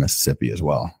competition in Mississippi as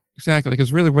well. Exactly,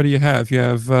 because really, what do you have? You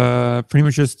have pretty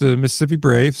much just the Mississippi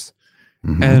Braves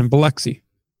and Biloxi.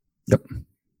 Yep.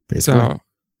 Basically. So,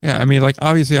 yeah, I mean, like,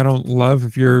 obviously, I don't love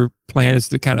if your plan is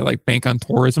to kind of like bank on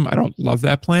tourism. I don't love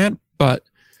that plan, but,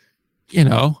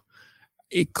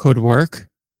 it could work.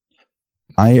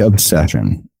 My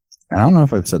obsession, I don't know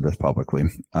if I've said this publicly,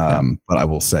 but I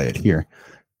will say it here.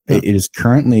 It is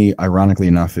currently, ironically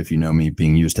enough, if you know me,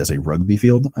 being used as a rugby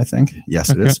field, I think. Yes,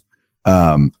 it is.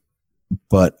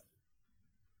 But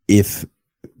if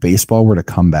baseball were to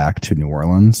come back to New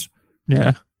Orleans,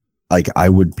 like I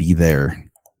would be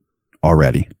there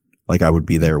already. Like I would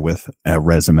be there with a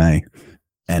resume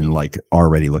and like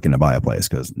already looking to buy a place,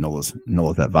 because Nola's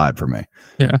that vibe for me.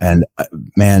 Yeah. And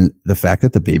man, the fact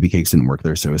that the baby cakes didn't work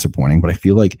there is so disappointing. But I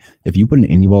feel like if you put an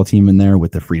indie ball team in there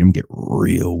with the freedom get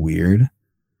real weird,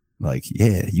 like,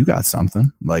 yeah, you got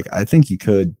something. Like I think you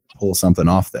could pull something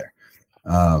off there.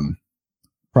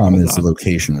 Problem is the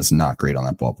location is not great on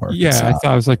that ballpark. Yeah, I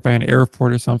thought it was like by an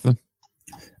airport or something.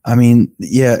 I mean,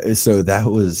 yeah. So that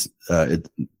was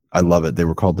I love it. They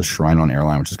were called the Shrine on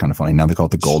Airline, which is kind of funny. Now they call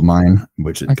it the Gold Mine,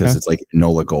 which because it's like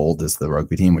Nola Gold is the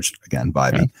rugby team, which again,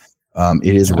 vibey.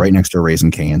 It is right next to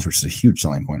Raising Cane's, which is a huge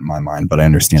selling point in my mind, but I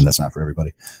understand that's not for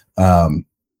everybody.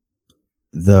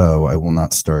 Though I will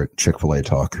not start Chick-fil-A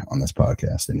talk on this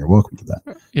podcast, and you're welcome to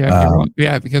that.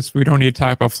 Yeah, because we don't need to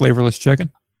talk about flavorless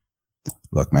chicken.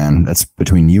 Look, man, that's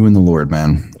between you and the Lord,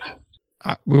 man.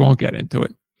 We won't get into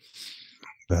it.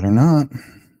 Better not.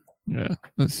 Yeah,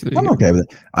 let's see. I'm okay with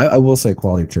it. I will say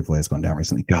quality of Chick-fil-A has gone down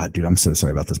recently. God, dude, I'm so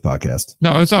sorry about this podcast.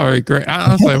 No, it's all right. Great.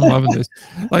 Honestly, I'm loving this.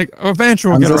 Like,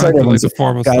 eventually we'll get around to like the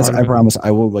formal guys, I promise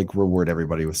I will like reward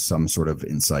everybody with some sort of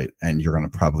insight, and you're going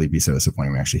to probably be so disappointed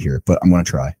when we actually hear it, but I'm going to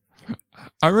try.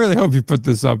 I really hope you put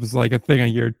this up as like a thing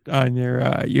on your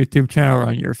YouTube channel or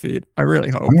on your feed. I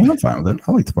really hope. I mean, I'm fine with it.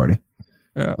 I like the party.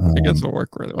 Yeah, I guess it'll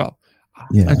work really well.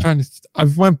 Yeah. I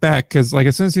went back because like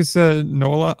as soon as you said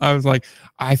NOLA, I was like,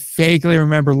 I vaguely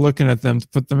remember looking at them to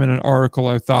put them in an article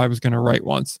I thought I was going to write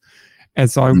once.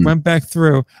 And so I went back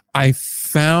through, I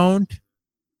found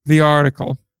the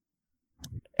article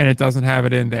and it doesn't have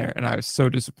it in there. And I was so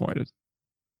disappointed.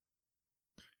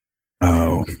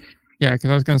 Oh, yeah. Cause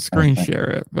I was going to screen share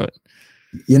it, but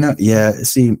yeah.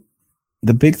 See,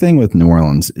 the big thing with New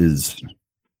Orleans is,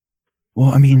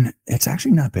 well, I mean, it's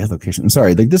actually not a bad location. I'm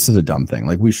sorry, like this is a dumb thing.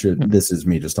 Like this is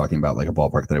me just talking about like a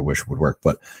ballpark that I wish would work,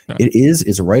 but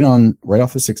it's right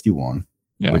off of 61,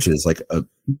 which is like a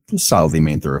solidly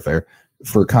main thoroughfare.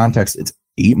 For context, it's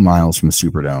 8 miles from the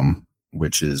Superdome,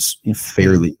 which is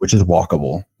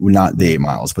walkable. Not the 8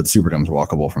 miles, but the Superdome's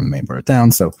walkable from the main part of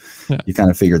town. So you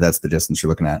kind of figure that's the distance you're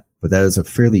looking at. But that is a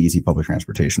fairly easy public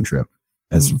transportation trip,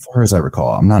 as far as I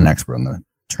recall. I'm not an expert on the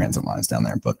transit lines down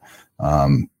there, but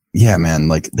yeah, man,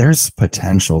 like there's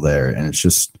potential there, and it's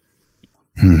just,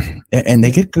 and they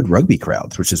get good rugby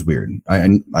crowds, which is weird.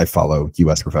 I follow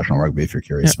U.S. professional rugby. If you're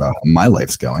curious about how my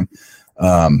life's going,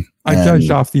 I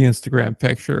judged off the Instagram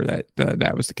picture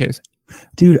that was the case.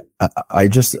 Dude, I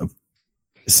just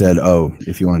said, oh,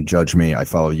 if you want to judge me, I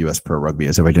follow U.S. Pro Rugby,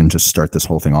 as if I didn't just start this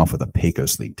whole thing off with a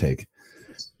Pecos League take.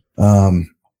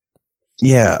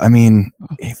 Yeah, I mean,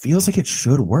 it feels like it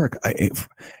should work.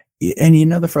 And you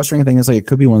know, the frustrating thing is like it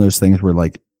could be one of those things where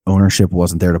like ownership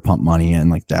wasn't there to pump money in,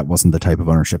 like that wasn't the type of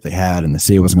ownership they had, and the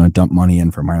city wasn't going to dump money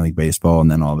in for minor league baseball, and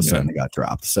then all of a sudden it got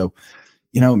dropped. So,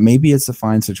 you know, maybe it's a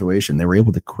fine situation. They were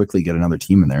able to quickly get another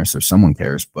team in there, so someone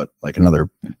cares, but like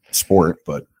another sport,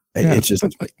 but it's just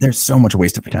there's so much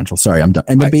wasted potential. Sorry, I'm done.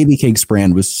 And the baby cakes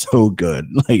brand was so good.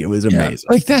 Like it was amazing.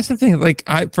 Like that's the thing. Like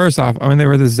first off, when they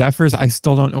were the Zephyrs, I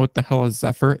still don't know what the hell a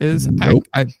Zephyr is. Nope.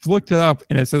 I looked it up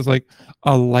and it says like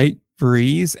a light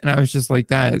breeze, and I was just like,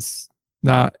 that is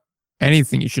not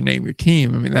anything you should name your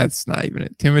team. I mean, that's not even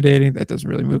intimidating. That doesn't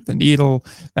really move the needle.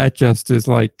 That just is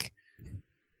like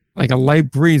a light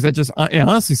breeze. That just it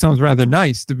honestly sounds rather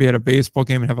nice to be at a baseball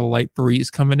game and have a light breeze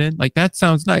coming in. Like that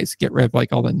sounds nice. Get rid of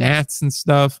like all the gnats and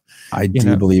stuff. I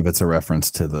do believe it's a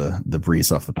reference to the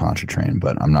breeze off the Pontchartrain,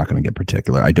 but I'm not going to get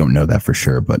particular. I don't know that for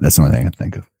sure, but that's the only thing I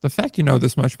think of. The fact you know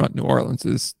this much about New Orleans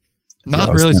is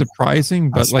not really surprising,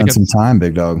 but like some time,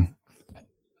 big dog.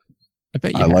 I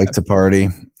bet you I like to party,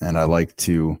 and I like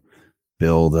to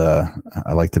build.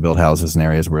 I like to build houses in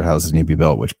areas where houses need to be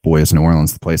built. Which, boy, is New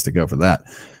Orleans the place to go for that.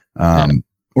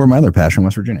 Or my other passion,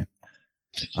 West Virginia.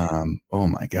 Oh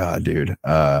my God, dude.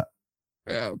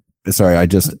 Sorry, I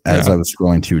just as I was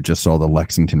scrolling to just saw the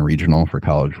Lexington Regional for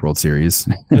College World Series,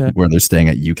 where they're staying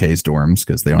at UK's dorms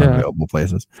because they don't have available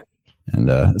places. And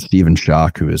Stephen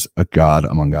Schock, who is a god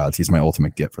among gods, he's my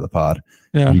ultimate get for the pod.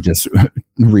 Yeah. He just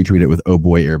retweeted with, "Oh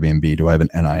boy, Airbnb, do I have an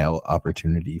NIL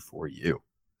opportunity for you?"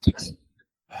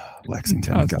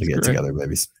 Lexington, got to get together,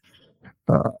 babies.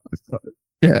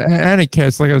 Yeah, and it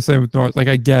cares. Like I was saying with North, like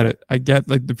I get it. I get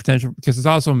like the potential because it's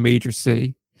also a major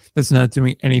city that's not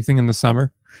doing anything in the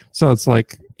summer. So it's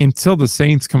like until the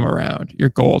Saints come around, you're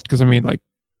gold. Because I mean, like,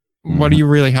 what do you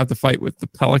really have to fight with? The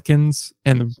Pelicans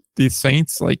and the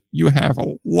Saints? Like, you have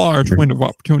a large window of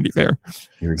opportunity there.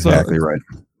 You're exactly right.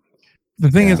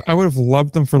 The thing is, I would have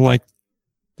loved them for like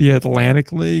the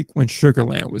Atlantic League when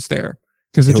Sugarland was there.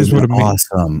 Because it just would have been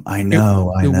awesome. I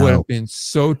know. It would have been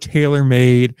so tailor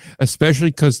made, especially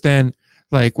because then,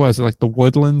 like, was it like the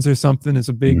Woodlands or something? Is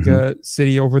a big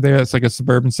city over there. It's like a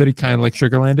suburban city, kind of like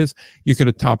Sugarland is. You could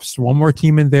have topped one more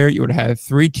team in there. You would have had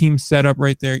 3 teams set up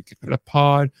right there. You could have a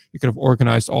pod. You could have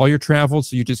organized all your travel,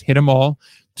 so you just hit them all.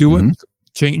 Do it.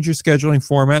 Change your scheduling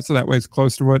format so that way it's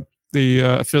close to what the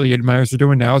affiliated minors are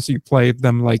doing now. So you play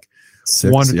them like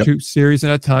 1 or 2 series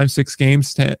at a time, 6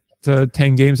 games to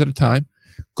 10 games at a time.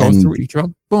 Go through each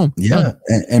one. Boom. Yeah.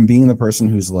 And being the person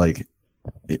who's like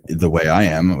the way I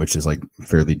am, which is like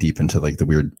fairly deep into like the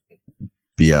weird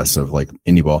BS of like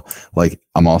indie ball, like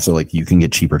I'm also like, you can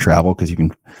get cheaper travel because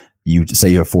you say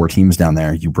you have 4 teams down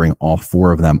there, you bring all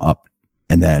 4 of them up,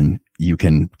 and then you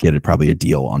can get probably a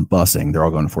deal on busing. They're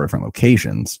all going to 4 different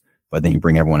locations, but then you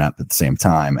bring everyone up at the same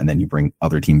time, and then you bring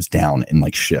other teams down in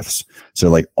like shifts. So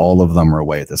like all of them are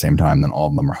away at the same time, then all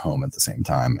of them are home at the same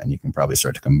time, and you can probably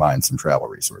start to combine some travel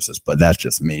resources. But that's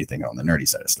just me thinking on the nerdy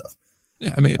side of stuff.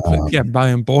 Yeah, I mean,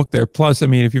 buy in bulk there. Plus, I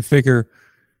mean, if you figure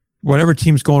whatever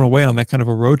team's going away on that kind of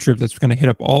a road trip that's going to hit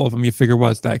up all of them, you figure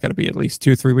what's that got to be at least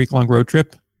 2-3 week long road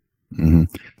trip.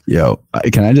 Yo,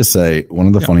 can I just say one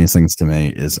of the funniest things to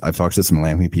me is I've talked to some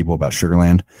Atlantic people about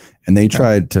Sugarland, and they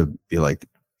tried to be like,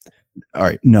 all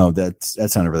right, no, that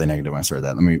sounded really negative when I started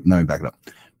that. Let me back it up.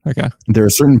 Okay. There are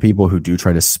certain people who do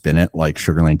try to spin it like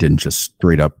Sugarland didn't just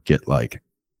straight up get like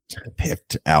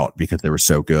picked out because they were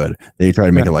so good. They tried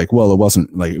to make it like, well, it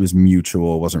wasn't like it was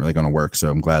mutual, it wasn't really going to work. So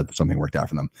I'm glad something worked out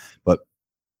for them. But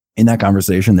in that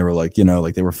conversation, they were like,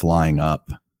 like they were flying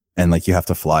up and like you have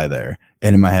to fly there.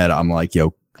 And in my head, I'm like,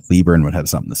 yo, Cleburne would have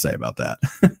something to say about that.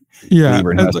 Yeah.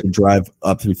 Cleburne has to drive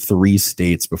up through 3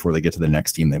 states before they get to the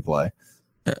next team they play.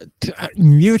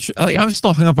 Mutual. Like, I'm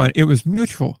still hung up on it. It was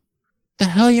mutual. The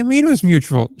hell you mean it was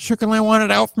mutual? Sugar Land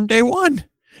wanted out from day one.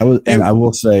 I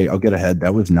will say, I'll get ahead.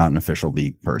 That was not an official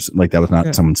league person. Like that was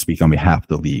not someone speaking on behalf of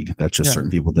the league. That's just certain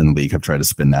people within the league have tried to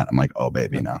spin that. I'm like, oh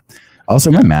baby, no.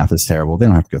 Also, my math is terrible. They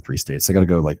don't have to go 3 states. They got to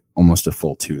go like almost a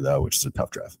full 2 though, which is a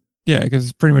tough drive. Yeah, because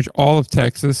it's pretty much all of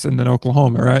Texas and then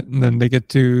Oklahoma, right? And then they get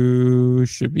to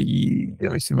should be.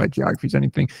 Let me see my geography's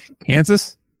anything.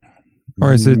 Kansas,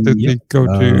 or is it that they go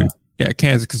to? Yeah,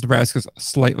 Kansas because Nebraska's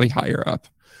slightly higher up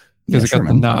because it got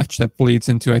the notch that bleeds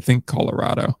into I think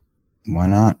Colorado. Why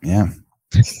not? Yeah.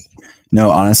 No,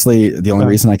 honestly, the only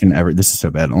reason I can ever this is so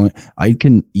bad. I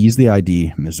can easily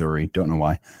ID Missouri. Don't know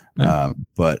why.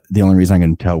 But the only reason I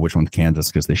can tell which one's Kansas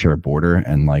because they share a border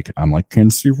and like I'm like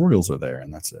Kansas City Royals are there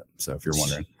and that's it. So if you're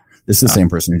wondering, this is the same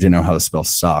person who didn't know how to spell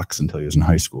socks until he was in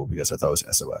high school because I thought it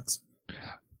was SOX.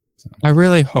 So. I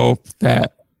really hope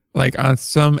that like on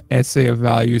some essay of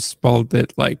value spelled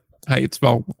it like how you'd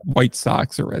spell White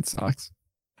Sox or Red Sox.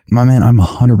 My man, I'm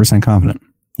 100% confident.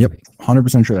 Yep,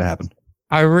 100% sure that happened.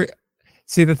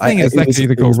 See, the thing is that could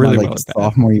either go really well.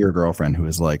 Sophomore year girlfriend who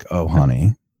was like, "Oh,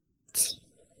 honey."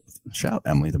 Shout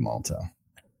Emily DeMalto.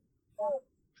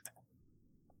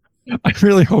 I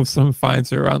really hope someone finds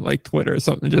her on like Twitter or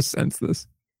something and just sends this.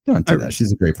 Don't do that.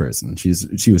 She's a great person. She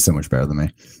was so much better than me.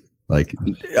 Like,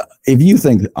 if you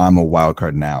think I'm a wild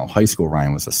card now, high school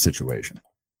Ryan was a situation.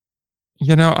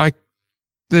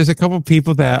 There's a couple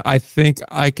people that I think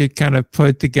I could kind of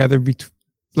put together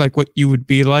like what you would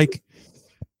be like.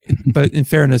 But in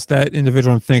fairness, that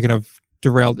individual I'm thinking of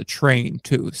derailed the train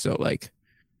too. So like.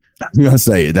 I'm gonna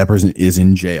say that person is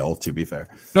in jail. To be fair,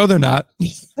 no, they're not.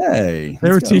 Hey, they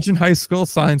were teaching high school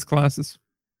science classes.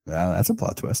 Wow, that's a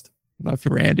plot twist. Not for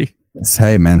Randy.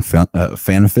 Hey, man, fan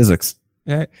of physics.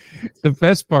 Yeah, the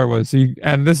best part was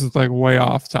and this is like way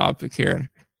off topic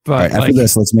here, but right, after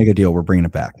this, let's make a deal. We're bringing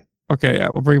it back. Okay, yeah,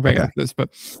 we'll bring it back after this. But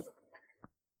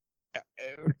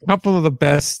a couple of the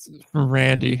best from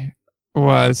Randy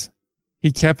was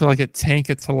he kept like a tank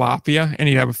of tilapia, and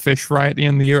he'd have a fish fry at the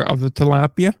end of the year of the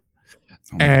tilapia.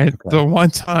 And the one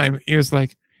time he was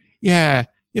like, "Yeah,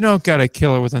 you don't gotta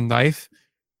kill it with a knife.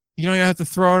 You don't have to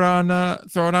throw it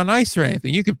on ice or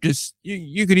anything. You could just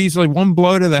you could easily one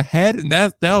blow to the head, and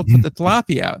that'll put the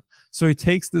tilapia out." So he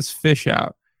takes this fish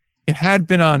out. It had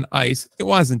been on ice. It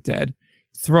wasn't dead.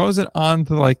 Throws it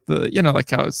onto like like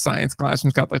how science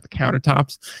classrooms got like the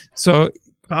countertops. So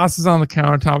tosses on the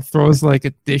countertop, throws like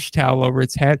a dish towel over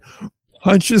its head,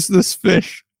 punches this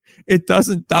fish. It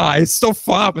doesn't die. It's still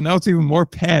flopping. Now it's even more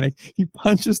panic. He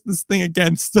punches this thing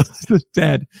again, still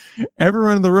dead.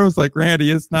 Everyone in the room is like,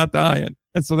 Randy, it's not dying.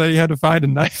 And so then he had to find a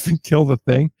knife and kill the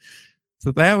thing.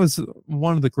 So that was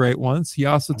one of the great ones. He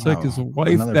also took his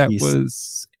wife that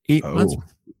was 8 months.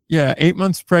 Yeah, 8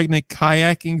 months pregnant,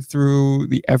 kayaking through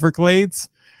the Everglades.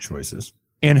 Choices.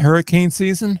 In hurricane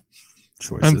season.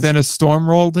 Choices. And then a storm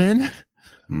rolled in.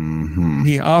 Mm-hmm.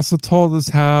 He also told us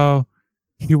how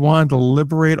he wanted to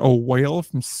liberate a whale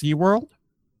from SeaWorld.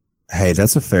 Hey,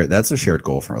 that's a shared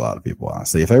goal for a lot of people,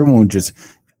 honestly. If everyone would just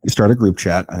start a group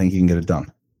chat, I think you can get it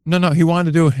done. No, he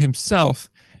wanted to do it himself.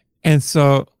 And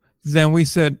so then we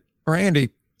said, Randy,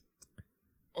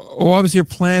 what was your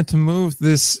plan to move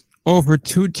this over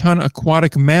 2-ton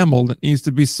aquatic mammal that needs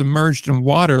to be submerged in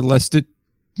water lest it,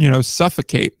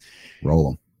 suffocate?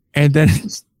 Roll them. And then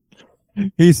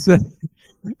he said,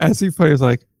 as he put it, he was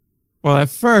like, well, at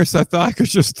first I thought I could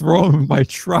just throw him in my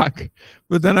truck,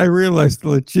 but then I realized the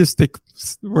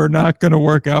logistics were not going to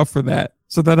work out for that.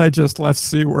 So then I just left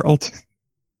SeaWorld.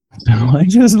 No, I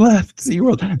just left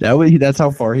SeaWorld. That's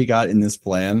how far he got in this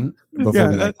plan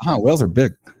before whales are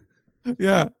big.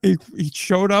 Yeah, he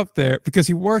showed up there because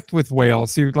he worked with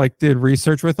whales. He did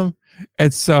research with them.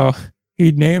 And so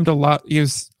he named a lot. He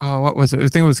was, what was it? I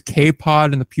think it was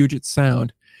K-Pod in the Puget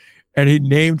Sound. And he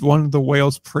named one of the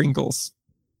whales Pringles.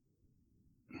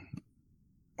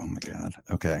 Oh my God.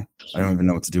 Okay. I don't even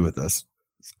know what to do with this.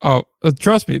 Oh,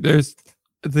 trust me.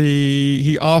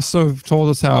 He also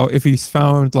told us how if he's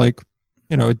found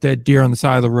a dead deer on the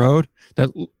side of the road,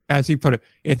 that, as he put it,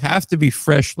 it has to be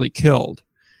freshly killed.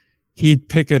 He'd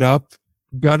pick it up,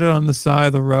 gut it on the side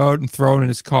of the road and throw it in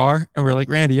his car. And we're like,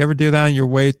 Randy, you ever do that on your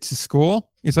way to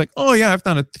school? He's like, oh yeah, I've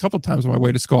done it a couple times on my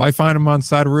way to school. I find him on the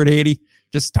side of Route 80,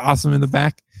 just toss him in the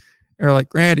back. They're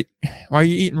like, Randy, why are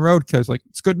you eating roadkill? Like,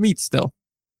 it's good meat still.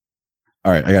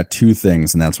 All right, I got two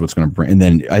things, and that's what's going to bring. And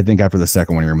then I think after the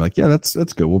second one, you're gonna be like, yeah,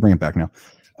 that's good. We'll bring it back now.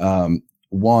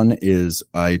 One is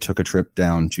I took a trip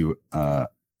down to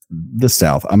the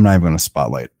South. I'm not even going to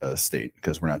spotlight a state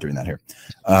because we're not doing that here.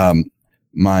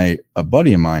 A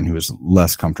buddy of mine who is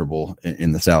less comfortable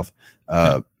in the South,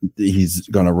 he's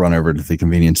going to run over to the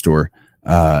convenience store,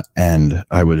 and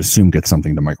I would assume get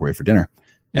something to microwave for dinner.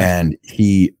 Yeah. And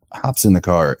he hops in the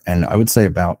car, and I would say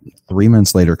about 3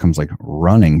 minutes later comes like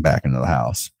running back into the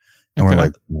house, and we're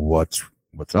like, what's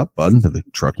up, bud? Did the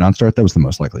truck not start? That was the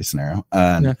most likely scenario.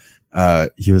 And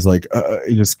he was like,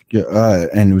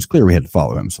 and it was clear we had to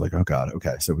follow him. So like, oh God,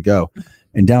 okay. So we go,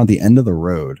 and down at the end of the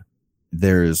road,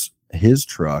 there's his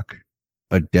truck,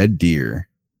 a dead deer,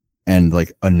 and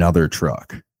like another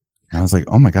truck. And I was like,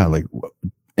 oh my God, like,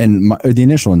 and the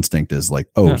initial instinct is like,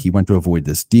 oh, he went to avoid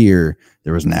this deer.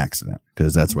 There was an accident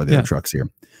because that's why the other truck's here.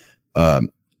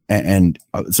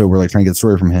 So we're like trying to get the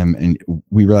story from him, and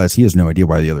we realize he has no idea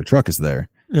why the other truck is there.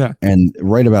 Yeah. And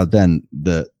right about then,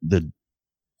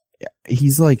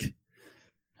 he's like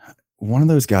one of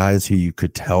those guys who you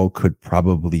could tell could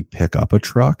probably pick up a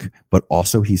truck, but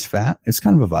also he's fat. It's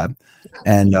kind of a vibe.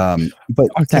 And but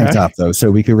tank top though, so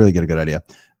we could really get a good idea.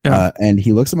 Yeah. And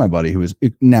he looks at my buddy, who is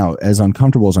now as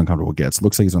uncomfortable gets,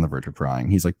 looks like he's on the verge of crying.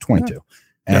 He's like 22.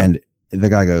 And the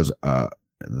guy goes,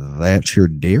 that's your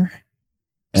deer?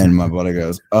 And my buddy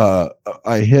goes,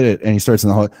 I hit it. And he starts in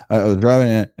the hall. I was driving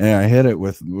it and I hit it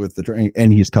with the train.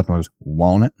 And he's cut my goes,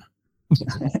 want it?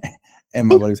 And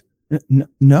my buddy's,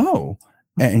 no.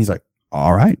 And he's like,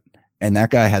 all right. And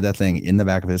that guy had that thing in the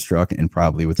back of his truck, and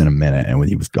probably within a minute, and when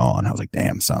he was gone, I was like,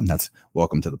 damn, son, that's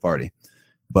welcome to the party.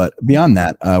 But beyond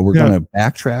that, we're going to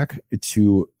backtrack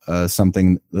to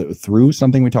something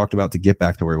we talked about to get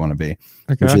back to where we want to be,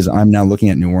 which is I'm now looking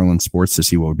at New Orleans sports to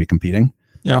see what would be competing.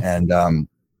 Yeah. And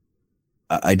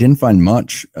I didn't find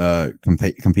much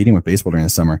competing with baseball during the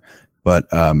summer, but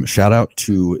shout out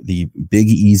to the Big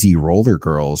Easy Roller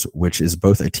Girls, which is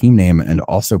both a team name and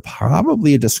also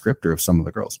probably a descriptor of some of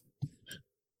the girls.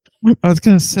 I was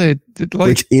going to say,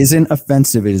 which isn't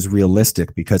offensive. It is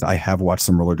realistic because I have watched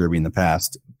some roller derby in the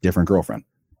past. Different girlfriend.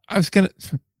 I was going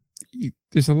to,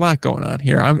 there's a lot going on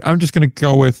here. I'm just going to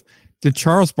go with, did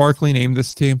Charles Barkley name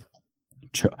this team?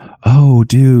 Oh,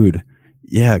 dude.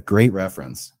 Yeah. Great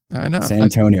reference. I know. San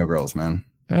Antonio girls, man.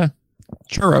 Yeah.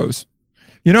 Churros.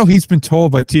 You know, he's been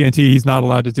told by TNT he's not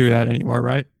allowed to do that anymore,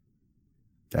 right?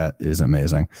 That is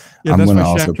amazing. Yeah, I'm going to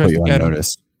also put you on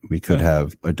notice. We could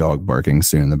have a dog barking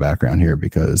soon in the background here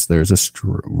because there's a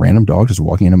random dog just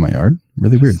walking into my yard.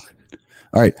 Really weird.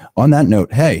 All right. On that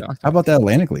note, hey, how about that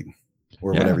Atlantic League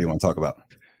or whatever you want to talk about?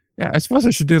 Yeah, I suppose I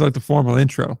should do like the formal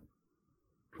intro,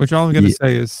 which all I'm going to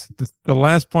say is the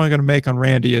last point I'm going to make on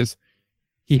Randy is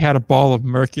he had a ball of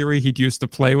mercury he'd used to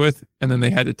play with, and then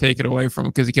they had to take it away from him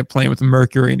because he kept playing with the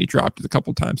mercury and he dropped it a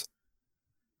couple times.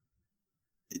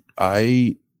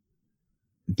 I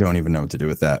don't even know what to do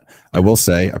with that. I will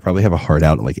say I probably have a hard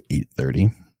out at like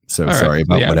 8:30. So sorry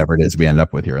about whatever it is we end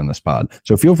up with here on this pod.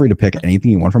 So feel free to pick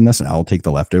anything you want from this, and I'll take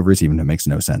the leftovers, even if it makes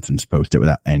no sense, and just post it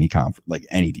without any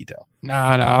any detail.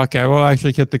 No. Okay. We'll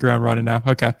actually hit the ground running now.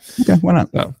 Okay. Why not?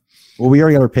 So, well, we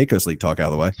already got our Pecos League talk out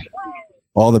of the way.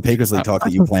 All the Pecos League talk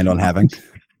that you planned on having.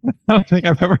 I don't think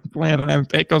I've ever planned on having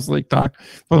Pecos League talk.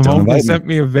 For the moment they sent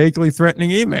me a vaguely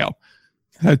threatening email.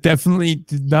 That definitely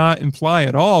did not imply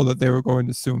at all that they were going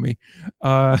to sue me.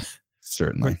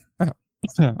 Certainly.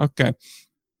 Okay.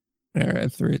 All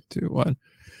right, 3, 2, 1.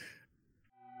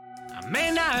 I may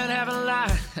not have a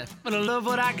lot, but I love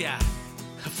what I got.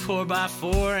 A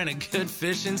 4x4 and a good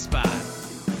fishing spot.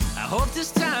 I hope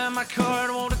this time my card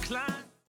won't decline.